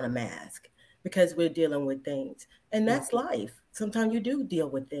put on a mask because we're dealing with things, and that's life. Sometimes you do deal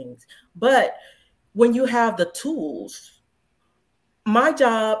with things, but when you have the tools, my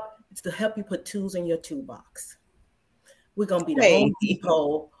job is to help you put tools in your toolbox. We're gonna be the Home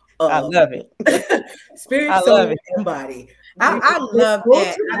Depot. I love it. Spirit, soul, and body. I love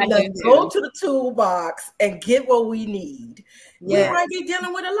that. Go to the toolbox and get what we need. Yeah. We might be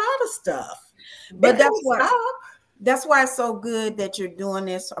dealing with a lot of stuff, but that's why it's so good that you're doing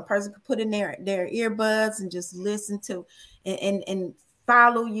this. A person could put in their earbuds and just listen to and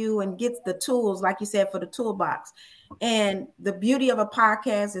follow you and get the tools, like you said, for the toolbox. And the beauty of a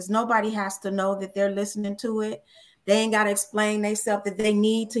podcast is nobody has to know that they're listening to it. They ain't got to explain themselves that they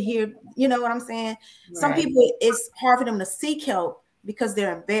need to hear. You know what I'm saying? Right. Some people, it's hard for them to seek help because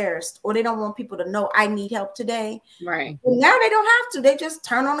they're embarrassed or they don't want people to know I need help today. Right. Well, now they don't have to. They just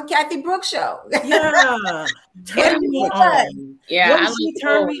turn on the Kathy Brooks show. Yeah. Turn me on. Yeah. Once you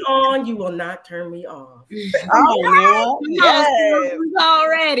turn me on, you will not turn me off. Oh, yes.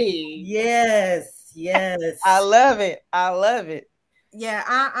 Already. Yes. I love it. Yeah,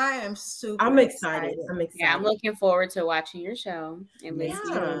 I am super. I'm excited. Yeah, I'm looking forward to watching your show and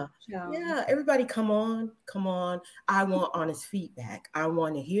listening to your show. Yeah, everybody come on. I want honest feedback. I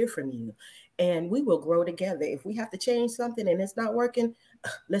want to hear from you. And we will grow together. If we have to change something and it's not working,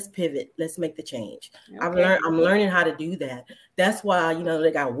 let's pivot. Let's make the change. Okay. I'm learning how to do that. That's why, you know,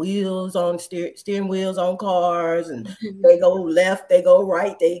 they got wheels on steering wheels on cars, and they go left, they go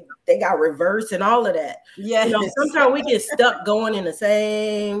right, they got reverse and all of that. Yeah. You know, sometimes we get stuck going in the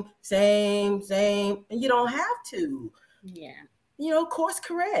same, and you don't have to. Yeah. You know, course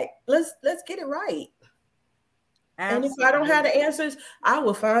correct. Let's get it right. Absolutely. And if I don't have the answers, I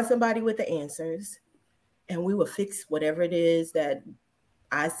will find somebody with the answers, and we will fix whatever it is that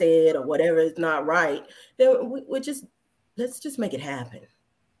I said or whatever is not right. Then let's just make it happen.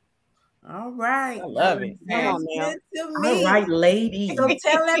 All right. I love it. Come on now. All right, lady. So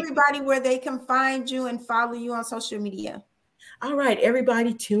tell everybody where they can find you and follow you on social media. All right,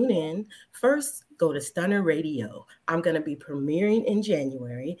 everybody tune in. First, go to Stunner Radio. I'm going to be premiering in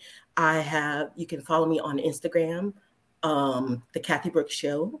January. You can follow me on Instagram, The Kathy Brooks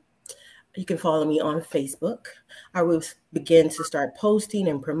Show. You can follow me on Facebook. I will begin to start posting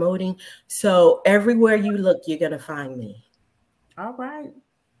and promoting. So everywhere you look, you're going to find me. All right.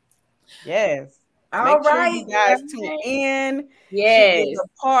 Yes. All right. Sure you guys tune in. Yes. She's a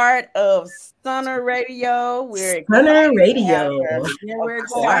part of Stunner Radio. Stunner Radio. Yeah, we're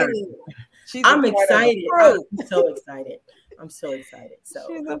excited. I'm excited. I'm so excited. So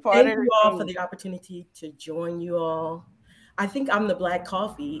thank you all for the opportunity to join you all. I think I'm the black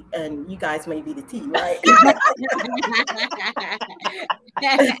coffee and you guys may be the tea, right?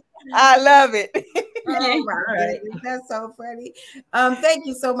 I love it. Oh, right. That's so funny. Thank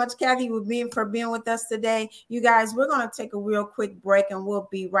you so much, Kathy, for being with us today. You guys, we're going to take a real quick break and we'll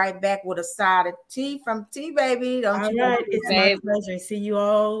be right back with a side of tea from Tea Baby. All right. It's my pleasure. See you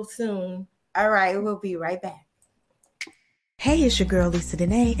all soon. All right. We'll be right back. Hey, it's your girl Lisa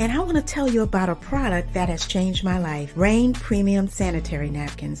Dene, and I want to tell you about a product that has changed my life. Rain Premium Sanitary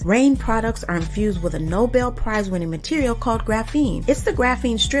Napkins. Rain products are infused with a Nobel Prize-winning material called graphene. It's the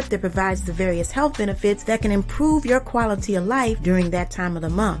graphene strip that provides the various health benefits that can improve your quality of life during that time of the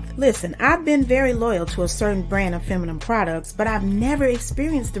month. Listen, I've been very loyal to a certain brand of feminine products, but I've never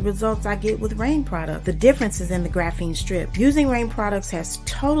experienced the results I get with Rain products. The difference is in the graphene strip. Using Rain products has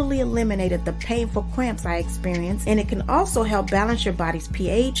totally eliminated the painful cramps I experience, and it can also help balance your body's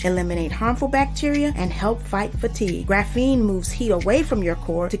pH, eliminate harmful bacteria, and help fight fatigue. Graphene moves heat away from your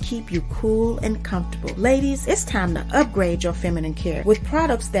core to keep you cool and comfortable. Ladies, it's time to upgrade your feminine care with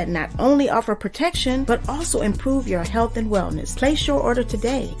products that not only offer protection, but also improve your health and wellness. Place your order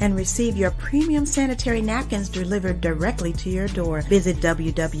today and receive your premium sanitary napkins delivered directly to your door. Visit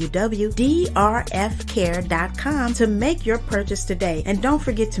www.drfcare.com to make your purchase today. And don't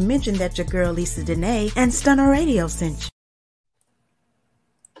forget to mention that your girl Lisa Dene and Stunner Radio sent you.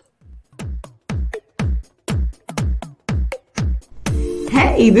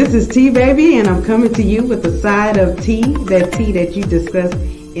 Hey, this is Tea Baby, and I'm coming to you with a side of tea that you discuss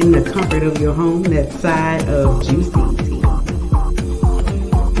in the comfort of your home, that side of juicy tea.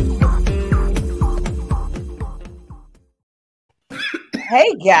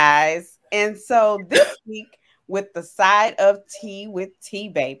 Hey guys, and so this week with the side of tea with Tea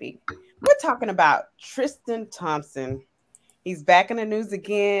Baby, we're talking about Tristan Thompson. He's back in the news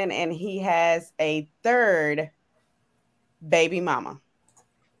again, and he has a third baby mama.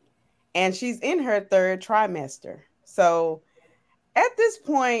 And she's in her third trimester. So at this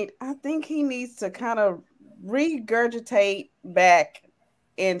point, I think he needs to kind of regurgitate back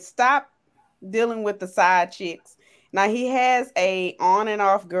and stop dealing with the side chicks. Now he has a on and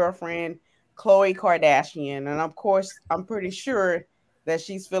off girlfriend, Khloe Kardashian, and of course, I'm pretty sure that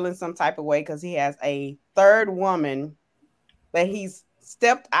she's feeling some type of way because he has a third woman that he's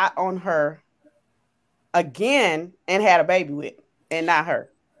stepped out on her again and had a baby with, and not her.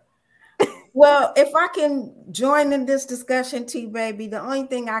 Well, if I can join in this discussion, T baby, the only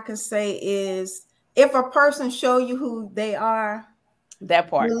thing I can say is if a person show you who they are, that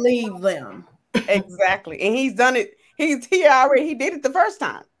part, believe them. Exactly. And he's done it. He did it the first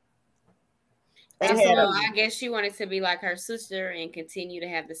time. And so I guess she wanted to be like her sister and continue to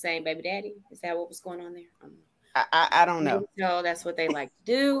have the same baby daddy. Is that what was going on there? I don't know. So that's what they like to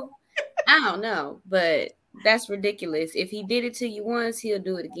do. I don't know, but that's ridiculous. If he did it to you once, he'll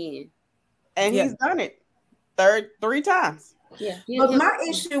do it again. And he's done it 3 times. Yeah. But my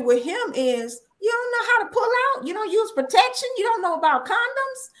issue with him is you don't know how to pull out. You don't use protection. You don't know about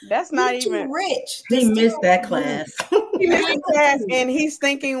condoms. That's not You're even too rich. He missed that class. He missed the class, and he's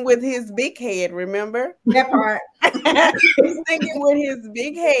thinking with his big head. Remember that part? He's thinking with his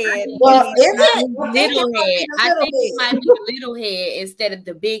big head. Well, is it little head? I think it might be the little head instead of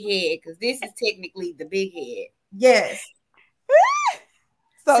the big head because this is technically the big head. Yes.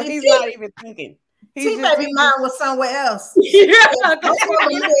 So he's not even thinking. T baby mine was somewhere else. Yeah, he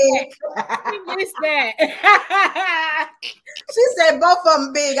missed that. She said both of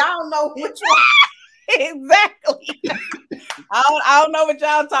them big. I don't know which one. Exactly. I don't know what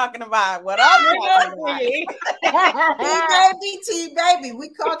y'all talking about. What I'm talking about. T baby, we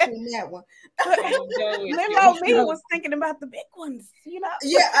caught you in that one. Little me was thinking about the big ones, you know.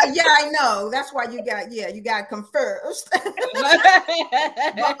 Yeah, I know. That's why you got to come first.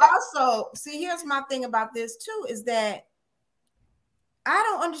 But also, see, here's my thing about this too: is that I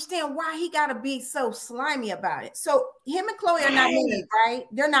don't understand why he got to be so slimy about it. So him and Khloe are not married, right?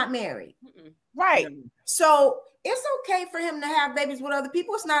 They're not married, right? So it's okay for him to have babies with other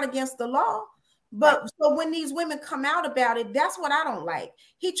people. It's not against the law. But so when these women come out about it, that's what I don't like.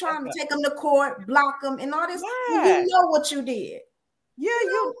 He trying to take them to court, block them, and all this. Yeah. You know what you did. Yeah,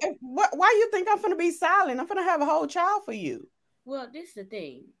 why you think I'm gonna be silent? I'm gonna have a whole child for you. Well, this is the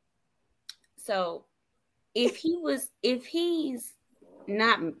thing. So if he's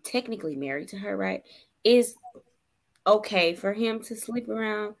not technically married to her, right? Is okay for him to sleep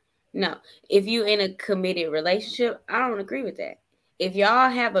around? No. If you're in a committed relationship, I don't agree with that. If y'all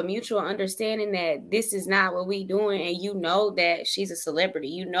have a mutual understanding that this is not what we doing, and you know that she's a celebrity,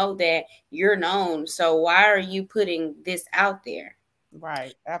 you know that you're known, so why are you putting this out there?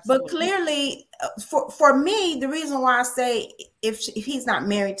 Right, absolutely. But clearly, for me, the reason why I say if he's not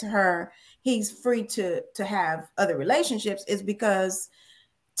married to her, he's free to have other relationships is because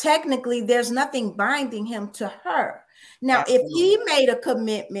technically there's nothing binding him to her. Now, absolutely. If he made a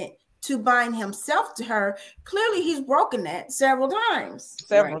commitment to bind himself to her, clearly he's broken that several times.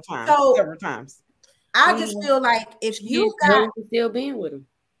 Several times. I just feel like if you got still being with him.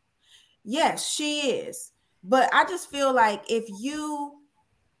 Yes, she is. But I just feel like if you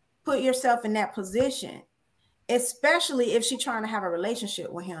put yourself in that position, especially if she's trying to have a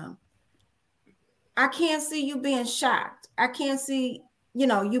relationship with him, I can't see you being shocked. I can't see,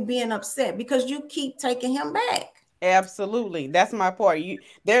 you being upset because you keep taking him back. Absolutely. That's my point.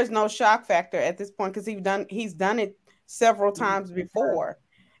 There's no shock factor at this point because he's done it several times before.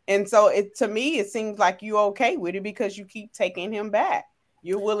 And so to me, it seems like you're okay with it because you keep taking him back.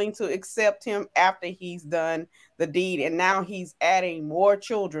 You're willing to accept him after he's done the deed. And now he's adding more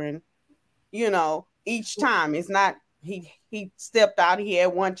children, each time. It's not he stepped out, he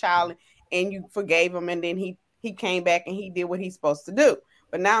had one child and you forgave him. And then he came back and he did what he's supposed to do.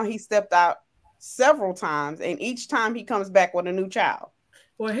 But now he stepped out several times, and each time he comes back with a new child.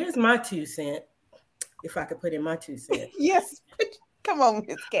 Well, here's my 2 cents, if I could put in my 2 cents. Yes, come on,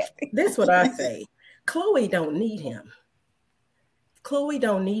 Miss Kathy. This is what I say. Khloe don't need him. Khloe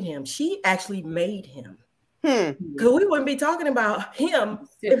don't need him. She actually made him. Because we wouldn't be talking about him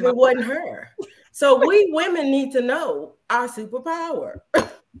if it wasn't her. So we women need to know our superpower.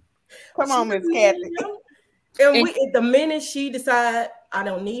 Come on, Miss Kathy. And the minute she decide I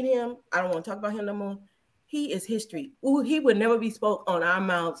don't need him, I don't want to talk about him no more, he is history. Ooh, he would never be spoke on our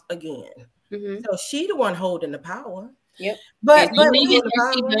mouths again. Mm-hmm. So she the one holding the power. Yep. But he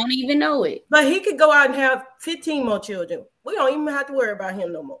don't even know it. But he could go out and have 15 more children. We don't even have to worry about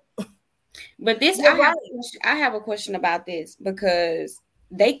him no more. But this, I have a question about this because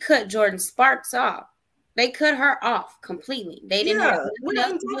they cut Jordan Sparks off. They cut her off completely. They didn't have we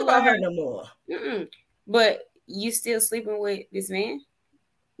don't talk about her no more. But you still sleeping with this man?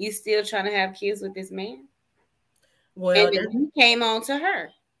 You still trying to have kids with this man? Well, and you came on to her.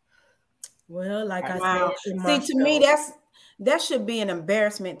 Well, like I said, to me, that should be an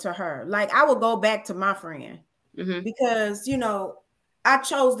embarrassment to her. Like, I would go back to my friend because, you know, I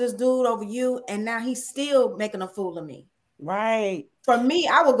chose this dude over you, and now he's still making a fool of me. Right. For me,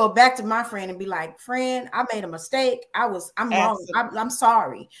 I would go back to my friend and be like, friend, I made a mistake. I'm wrong. I'm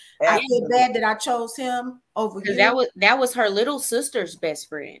sorry. Absolutely. I feel bad that I chose him over you. That was her little sister's best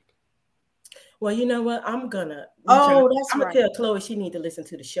friend. Well, you know what? I'm gonna tell Chloe she need to listen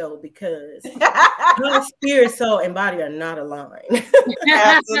to the show because her spirit, soul, and body are not aligned.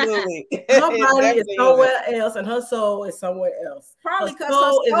 Absolutely. Her body is somewhere else, and her soul is somewhere else. Probably because her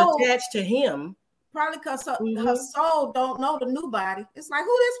soul is attached to him. Probably because her soul don't know the new body. It's like,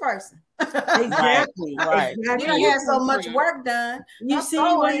 who this person? Exactly. Right. You done had so much work done. You see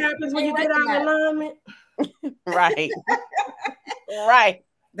what happens when you get out of alignment? Right. Right.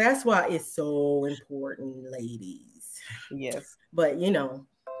 That's why it's so important, ladies. Yes. But, you know,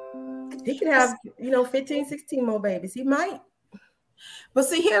 he could have, 15, 16 more babies. He might. But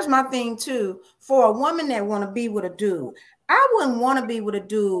see, here's my thing, too. For a woman that want to be with a dude, I wouldn't want to be with a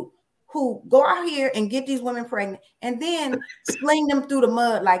dude who go out here and get these women pregnant and then sling them through the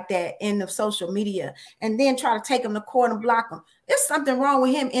mud like that in the social media and then try to take them to court and block them. There's something wrong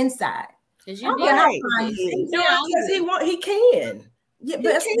with him inside. Because he can. Yeah,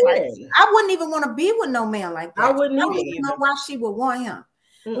 but I wouldn't even want to be with no man like that. I wouldn't even know why she would want him.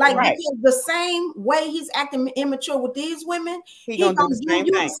 Like, because the same way he's acting immature with these women, he's gonna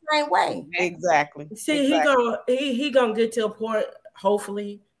do the same way. Exactly. See, he gonna get to a point,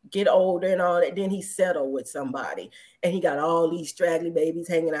 hopefully, get older and all that. Then he settle with somebody, and he got all these straggly babies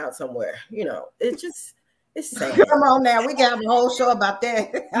hanging out somewhere. You know, it's sad. Come on now, we got a whole show about that.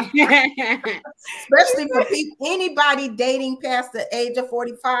 Especially for anybody dating past the age of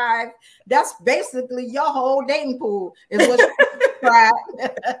 45. That's basically your whole dating pool. Is what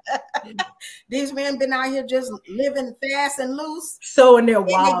these men been out here just living fast and loose, sowing their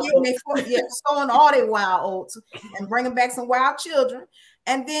wild sowing all their wild oats and bringing back some wild children.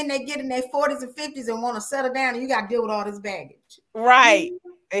 And then they get in their 40s and 50s and want to settle down, and you got to deal with all this baggage. Right.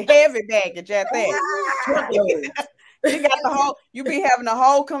 A heavy baggage at that. You be having a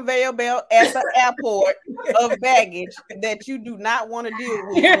whole conveyor belt at the airport of baggage that you do not want to deal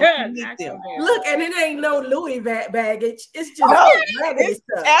with. Look, and it ain't no Louis baggage. It's just it's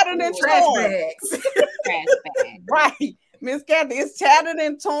tattered and torn. Trash bags. Right. Miss Kathy, it's tattered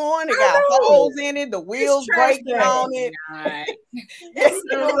and torn. It got holes in it. The wheels breaking on it.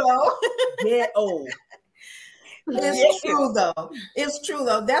 Get old. It's true though. It's true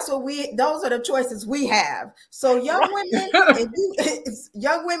though. Those are the choices we have. So young women,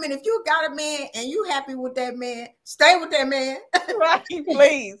 if you got a man and you happy with that man, stay with that man. Right,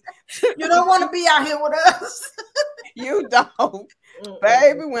 please. You don't want to be out here with us. You don't.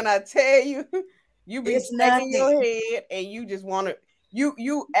 Baby, when I tell you, you be shaking your head and you just want to,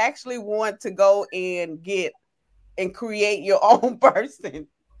 you actually want to go and get and create your own person.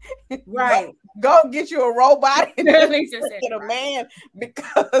 Right. Go get you a robot and get a man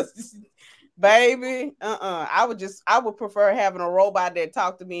because baby, I would prefer having a robot that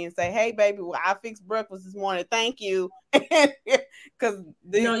talk to me and say, hey baby, well, I fixed breakfast this morning. Thank you. Because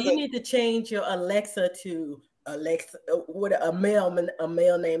you need to change your Alexa to Alexa with a male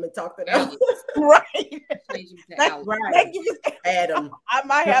name and talk to them. Right. Right. Adam. I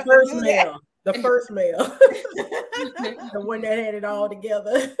might have the first male. The first male. The one that had it all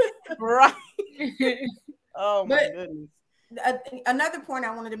together. Right. Oh my goodness. Another point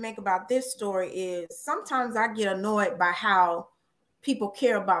I wanted to make about this story is sometimes I get annoyed by how people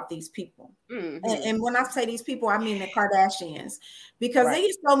care about these people. Mm-hmm. And when I say these people, I mean the Kardashians, because they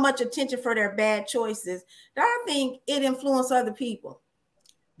get so much attention for their bad choices that I think it influences other people.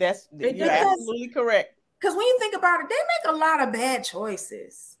 You're absolutely correct. Because when you think about it, they make a lot of bad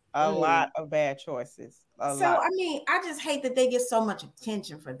choices. A lot of bad choices. I mean, I just hate that they get so much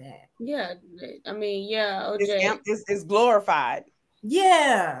attention for that. Yeah. I mean, OJ. It's glorified.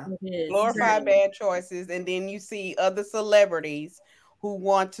 Yeah. Glorified bad choices. And then you see other celebrities who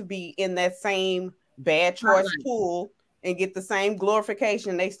want to be in that same bad choice pool and get the same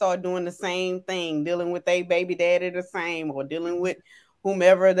glorification. They start doing the same thing, dealing with their baby daddy the same, or dealing with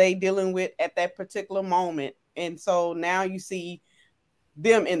whomever they dealing with at that particular moment. And so now you see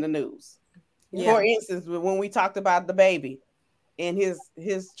them in the news. For instance, when we talked about the baby, and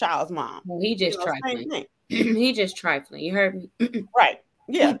his child's mom. Well, he just Same trifling. thing. He just trifling. You heard me? Right.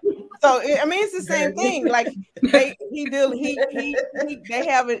 Yeah. So I mean, it's the same thing. Like they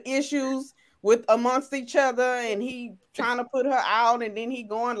having issues with amongst each other, and he trying to put her out, and then he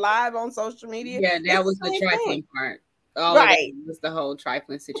going live on social media. Yeah, that It's was the same trifling thing. part. All Right. of that was the whole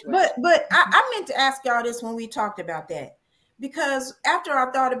trifling situation. But I meant to ask y'all this when we talked about that, because after I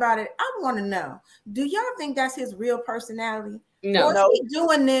thought about it, I want to know: do y'all think that's his real personality? No. Or is he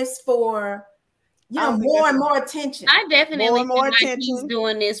doing this for more and more attention? I definitely more feel like attention. he's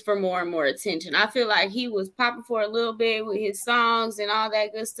doing this for more and more attention. I feel like he was popping for a little bit with his songs and all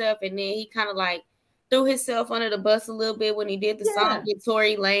that good stuff, and then he kind of like threw himself under the bus a little bit when he did the song with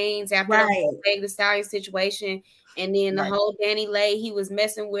Tory Lanez after the whole Meg Thee Stallion situation, and then the whole Danny Lay, he was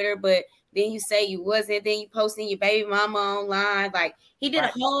messing with her, but then you say you wasn't, then you posting your baby mama online. Like he did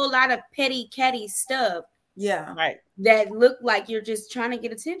a whole lot of petty catty stuff. Yeah. Right. That looked like you're just trying to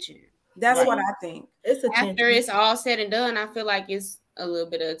get attention. That's what I think. It's after it's all said and done, I feel like it's a little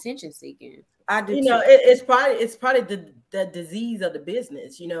bit of attention seeking. I do. It's probably the disease of the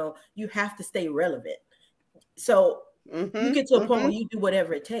business. You have to stay relevant. So you get to a point where you do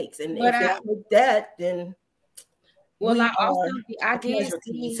whatever it takes, and if it's with that, then I did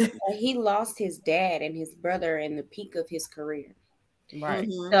see he lost his dad and his brother in the peak of his career. Right.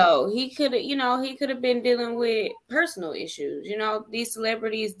 So he could have been dealing with personal issues. These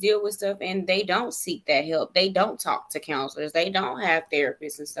celebrities deal with stuff and they don't seek that help. They don't talk to counselors. They don't have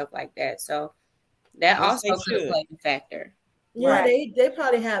therapists and stuff like that. So that also could have played a factor. Yeah, they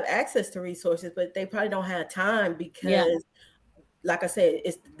probably have access to resources, but they probably don't have time because, like I said,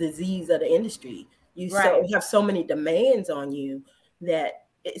 it's the disease of the industry. You have so many demands on you that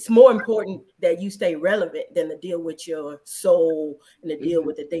it's more important that you stay relevant than to deal with your soul and to deal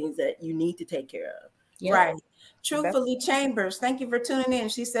with the things that you need to take care of. Yeah. Right. Truthfully, Chambers, thank you for tuning in.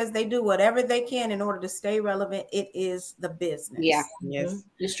 She says they do whatever they can in order to stay relevant. It is the business. Yeah. Yes.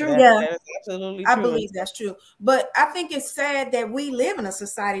 It's true. That is absolutely true. I true. believe that's true. But I think it's sad that we live in a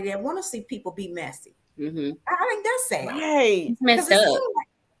society that want to see people be messy. I think that's sad. Right. It's messed up.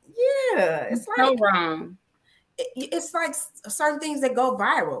 It's like so wrong. It's like certain things that go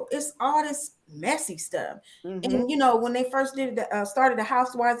viral. It's all this messy stuff. And when they first started the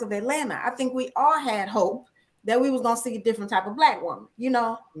Housewives of Atlanta, I think we all had hope that we was gonna see a different type of Black woman.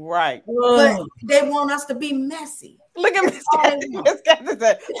 Right. But they want us to be messy. Look at me.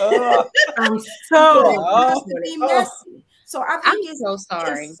 I'm so be messy. So I think I'm so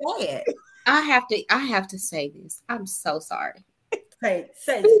sorry. It's sad. I have to say this. I'm so sorry.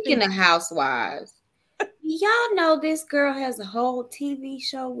 Speaking of Housewives. Y'all know this girl has a whole TV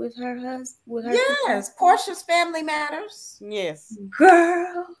show with her husband. Yes, Portia's Family Matters. Yes,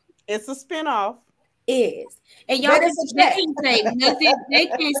 girl, it's a spinoff. Is and y'all they can't say nothing. They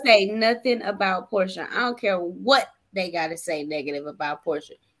can't say nothing about Portia. I don't care what they got to say negative about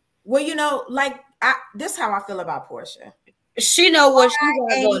Portia. Well, this is how I feel about Portia. She know what she got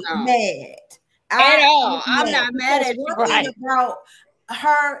going on. Mad at all. I'm not mad at you. About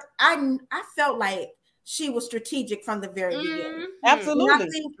her, I felt like she was strategic from the very beginning. Absolutely.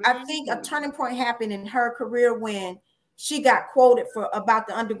 I think a turning point happened in her career when she got quoted about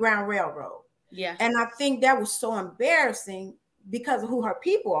the Underground Railroad. Yeah. And I think that was so embarrassing because of who her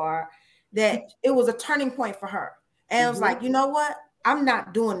people are that it was a turning point for her. And it was like, you know what? I'm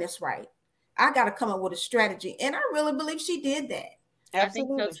not doing this right. I got to come up with a strategy. And I really believe she did that.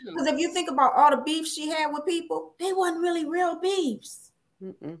 Absolutely. Because if you think about all the beef she had with people, they wasn't really real beefs.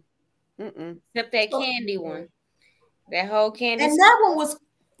 Except that Candy one. That whole Candy. And that one was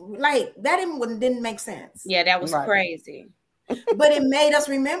like, that one didn't make sense. Yeah, that was crazy. But it made us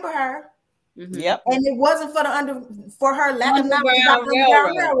remember her. Yep. And it wasn't for her lack of knowledge about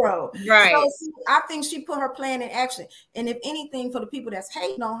the railroad. Right. So I think she put her plan in action. And if anything, for the people that's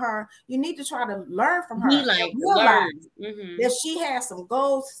hating on her, you need to try to learn from her. Realize that she has some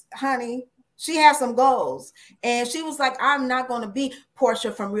goals, honey. She has some goals. And she was like, I'm not going to be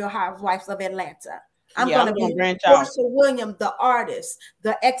Portia from Real Housewives of Atlanta. I'm going to be Portia Williams, the artist,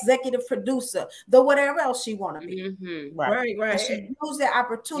 the executive producer, the whatever else she want to be. Right. And she used that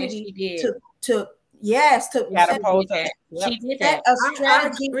opportunity to catapult that. She did that. A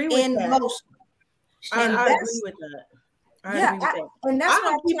strategy in motion. I agree with that. And that's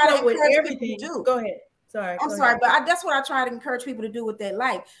what I try to encourage people to do. Go ahead. Sorry. I'm sorry, but that's what I try to encourage people to do with their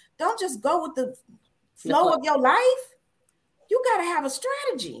life. Don't just go with the flow of your life. You got to have a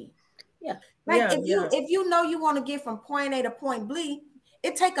strategy. Yeah. If you know you want to get from point A to point B,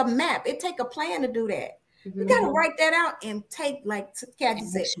 it take a map. It take a plan to do that. You got to write that out and take, like Kathy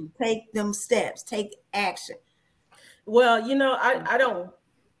said, take them steps, take action. Well, I don't.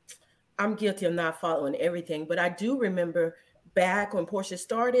 I'm guilty of not following everything, but I do remember back when Portia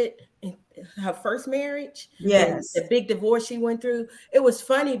started in her first marriage, Yes. and the big divorce she went through. It was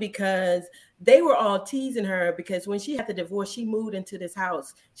funny because they were all teasing her because when she had the divorce, she moved into this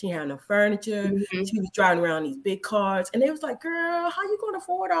house. She had no furniture. Mhm. She was driving around these big cars, and they was like, "Girl, how you going to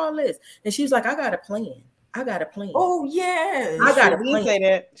afford all this?" And she was like, "I got a plan. I got a plan. Oh yes. I got a She did plan." say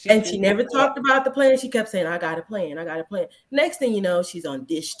that. And she never talked about the plan. She kept saying, "I got a plan. I got a plan." Next thing you know, she's on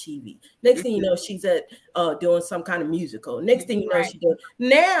Dish TV. Next thing you know, she's at doing some kind of musical. Next thing you know, she's doing.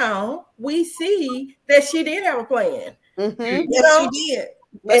 Now we see that she did have a plan. Mhm. Yes, she did.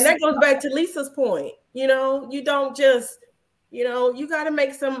 And that goes back to Lisa's point. You don't just, you got to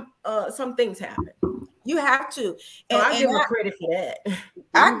make some things happen. You have to. So I give her credit for that.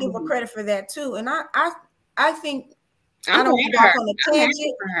 I give her credit for that too. And I think I'm I don't want to go off on a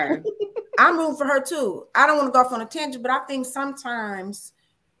tangent. for her. I'm rooting for her too. I don't want to go off on a tangent, but I think sometimes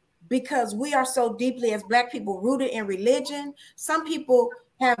because we are so deeply as Black people rooted in religion, some people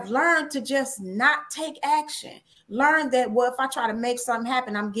have learned to just not take action. Learn that, well, if I try to make something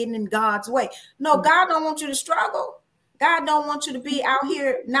happen, I'm getting in God's way. No, God don't want you to struggle. God don't want you to be out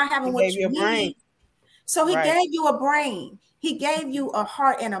here not having what you need. So he gave you a brain. He gave you a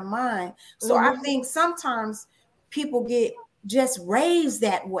heart and a mind. So I think sometimes people get just raised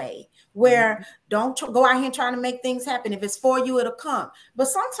that way, where don't go out here trying to make things happen. If it's for you, it'll come. But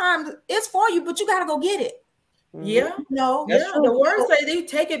sometimes it's for you, but you got to go get it. Yeah. No. Yeah. The words say you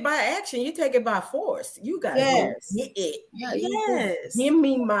take it by action. You take it by force. You got to get it. Yes. Give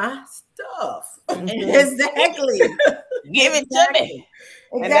me my stuff. Exactly. Give it to me.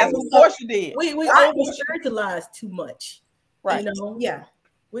 And that's what Portia did. We over spiritualize too much. Right. Yeah.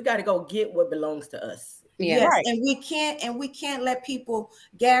 We got to go get what belongs to us. Yeah. Yes. Right. And we can't let people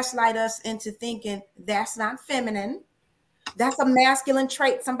gaslight us into thinking that's not feminine. That's a masculine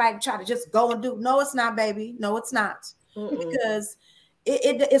trait. Somebody try to just go and do. No, it's not, baby. No, it's not. Because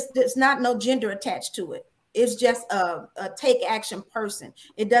it's not no gender attached to it. It's just a take action person.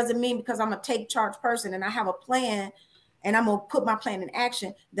 It doesn't mean because I'm a take charge person and I have a plan and I'm gonna put my plan in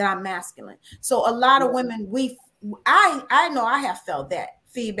action that I'm masculine. So a lot of women, I know I have felt that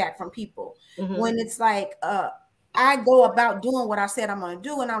feedback from people when it's like I go about doing what I said I'm gonna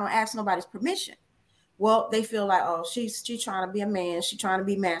do and I don't ask nobody's permission. Well, they feel like, oh, she's trying to be a man, she's trying to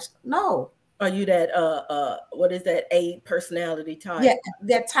be masculine. No. Are you that what is that A personality type? Yeah,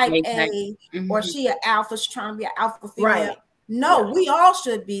 that type A, or she an alpha, she's trying to be an alpha female. Right. No, we all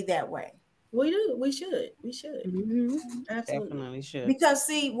should be that way. We do. We should. Mm-hmm. Absolutely. Definitely should. Because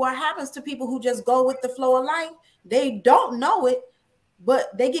see, what happens to people who just go with the flow of life, they don't know it,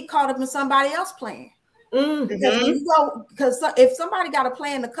 but they get caught up in somebody else's plan. Because when you go, because if somebody got a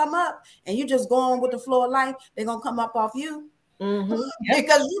plan to come up and you just go on with the flow of life, they're gonna come up off you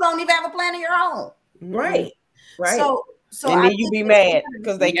because you don't even have a plan of your own. Right. So and then you be mad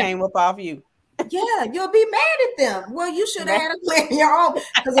because they came up off you. Yeah, you'll be mad at them. Well, you should have had a plan of your own,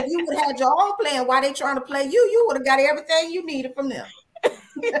 because if you would have had your own plan while they trying to play you, you would have got everything you needed from them.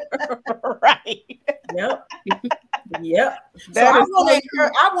 Right. Yep. So I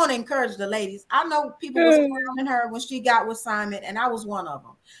want to encourage the ladies. I know people was clowning her when she got with Simon, and I was one of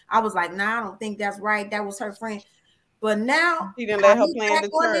them. I was like, nah, I don't think that's right. That was her friend. But now she didn't let her plan to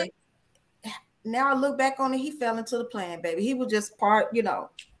turn. Now I look back on it, he fell into the plan, baby. He was just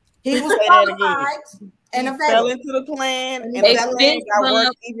he was qualified and he fell into the plan, and they got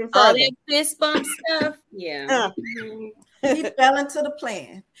worked even further. All that fist bump stuff. Yeah. He fell into the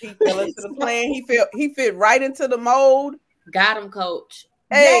plan. He fell into the plan. He fit right into the mold. Got him, coach.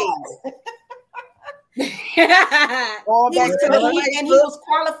 Hey. And he was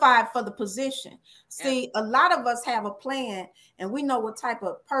qualified for the position. See, a lot of us have a plan and we know what type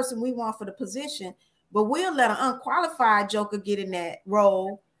of person we want for the position, but we'll let an unqualified joker get in that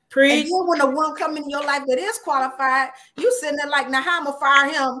role. And then when the one come in your life that is qualified, you sitting there like, now how I'm gonna fire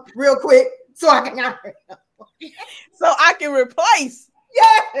him real quick so I can hire him. So I can replace.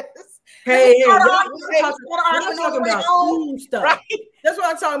 Yes. Hey, that's what I'm talking about. That's what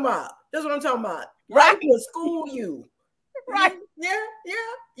I'm talking about. Right. To school you. Right. Yeah.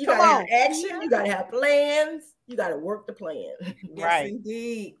 You gotta have action. You gotta have plans. You gotta work the plan.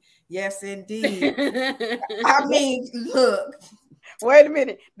 Yes, indeed. I mean, look. Wait a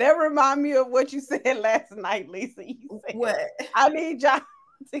minute. That remind me of what you said last night, Lisa. You said, what? I need y'all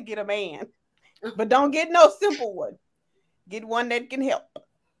to get a man, but don't get no simple one. Get one that can help.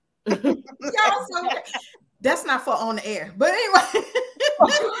 That's not for on the air. But anyway,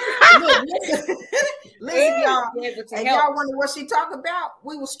 listen, y'all. And y'all wonder what she talked about.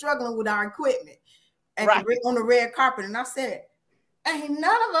 We were struggling with our equipment. and Right. on the red carpet. And I said, ain't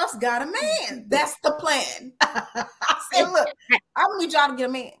none of us got a man. That's the plan. I said, look, I need y'all to get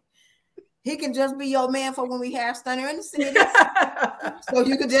a man. He can just be your man for when we have Stunner in the City. So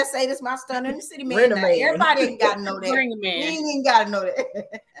you could just say this my Stunner in the City man. Now, everybody ain't got to know that. Bring a man. He ain't got to know that.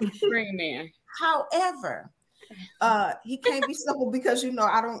 Bring a man. However, he can't be simple because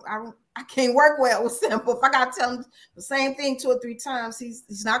I can't work well with simple. If I got to tell him the same thing 2 or 3 times,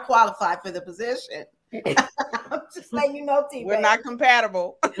 he's not qualified for the position. I'm just letting you know, T. We're not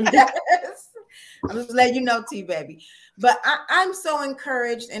compatible. Yes. I'm just letting you know, T baby. But I'm so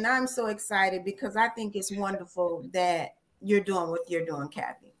encouraged and I'm so excited because I think it's wonderful that you're doing what you're doing,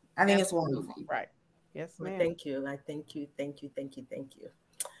 Kathy. I think it's wonderful. Right. Yes, ma'am. Thank you. Thank you.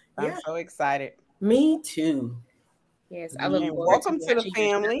 I'm so excited. Me too. Yes, I look forward welcome to the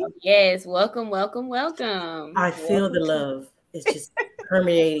family. Yes, welcome. I feel the love. It's just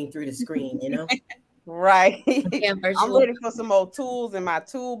permeating through the screen, you know? Right. Yeah, I'm ready for some more tools in my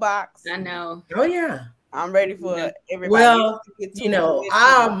toolbox. I know. Oh, yeah. I'm ready for everybody. Well,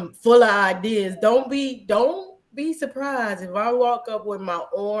 I'm full of ideas. Don't be surprised if I walk up with my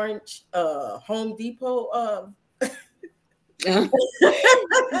orange Home Depot my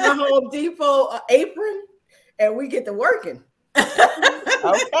Home Depot apron and we get to working.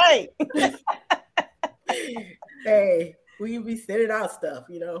 Okay. Hey, we be sending out stuff,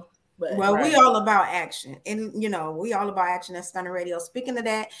 you know. But, well, we all about action, and we all about action at Stunner Radio. Speaking of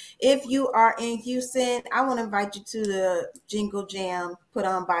that, if you are in Houston, I want to invite you to the Jingle Jam put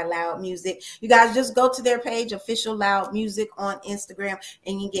on by Loud Music. You guys just go to their page, Official Loud Music on Instagram,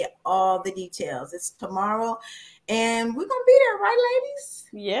 and you get all the details. It's tomorrow, and we're gonna be there, right, ladies?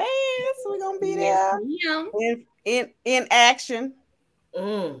 Yes, we're gonna be there. Yeah. In action.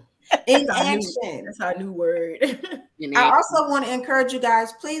 In action. That's our new word. I also want to encourage you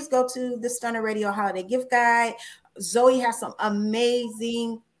guys, please go to the Stunner Radio Holiday Gift Guide. Zoe has some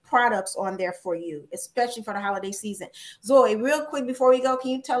amazing products on there for you, especially for the holiday season. Zoe, real quick before we go, can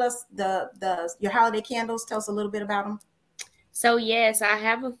you tell us your holiday candles? Tell us a little bit about them. So yes, I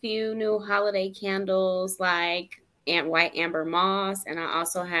have a few new holiday candles like white amber moss, and I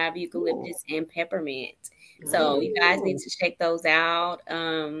also have eucalyptus and peppermint. So you guys need to check those out.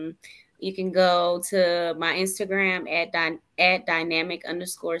 You can go to my Instagram at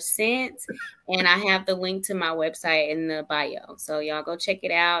dynamic_scent, and I have the link to my website in the bio. So y'all go check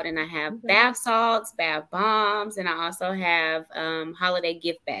it out. And I have bath salts, bath bombs, and I also have holiday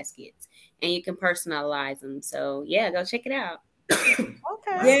gift baskets, and you can personalize them. So yeah, go check it out.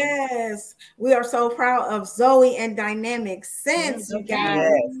 Okay. Yes, we are so proud of Zoe and Dynamic Scents, you guys.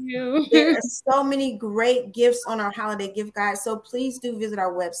 Yes. There are so many great gifts on our holiday gift guide. So please do visit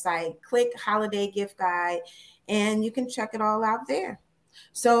our website, click Holiday Gift Guide, and you can check it all out there.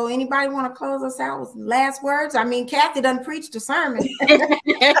 So anybody want to close us out with last words? I mean, Kathy done preached a sermon.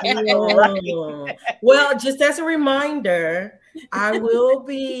 Well, just as a reminder, I will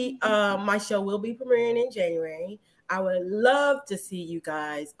be my show will be premiering in January. I would love to see you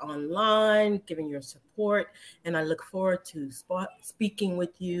guys online, giving your support, and I look forward to speaking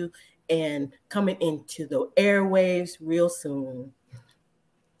with you and coming into the airwaves real soon.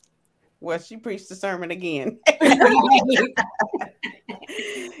 Well, she preached the sermon again.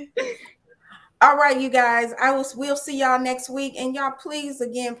 All right, you guys. We'll see y'all next week, and y'all please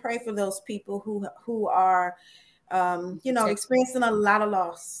again pray for those people who are, experiencing a lot of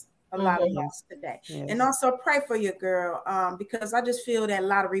loss. A lot of loss today. Yes. And also pray for your girl because I just feel that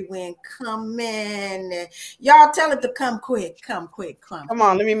lottery win coming. Y'all tell it to come quick. Come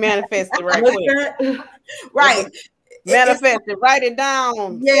on, let me manifest it right quick. Right. Manifest it. Write it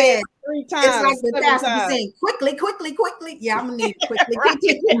down. Yeah. 3 times. It's like the pastor saying, quickly. Yeah, I'm going to need it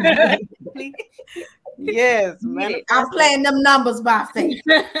quickly. Yes. I'm playing them numbers by faith.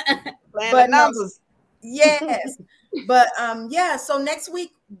 Playing numbers. Yes. But so next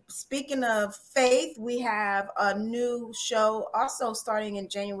week, speaking of faith, we have a new show also starting in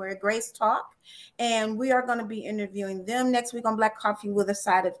January, Grace Talk, and we are going to be interviewing them next week on Black Coffee with a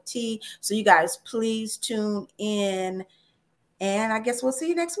Side of Tea. So you guys please tune in, and I guess we'll see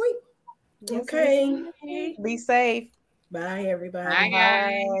you next week. Okay. Be safe. Bye, everybody. Bye,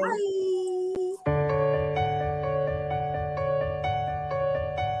 guys.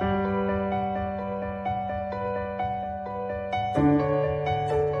 Bye.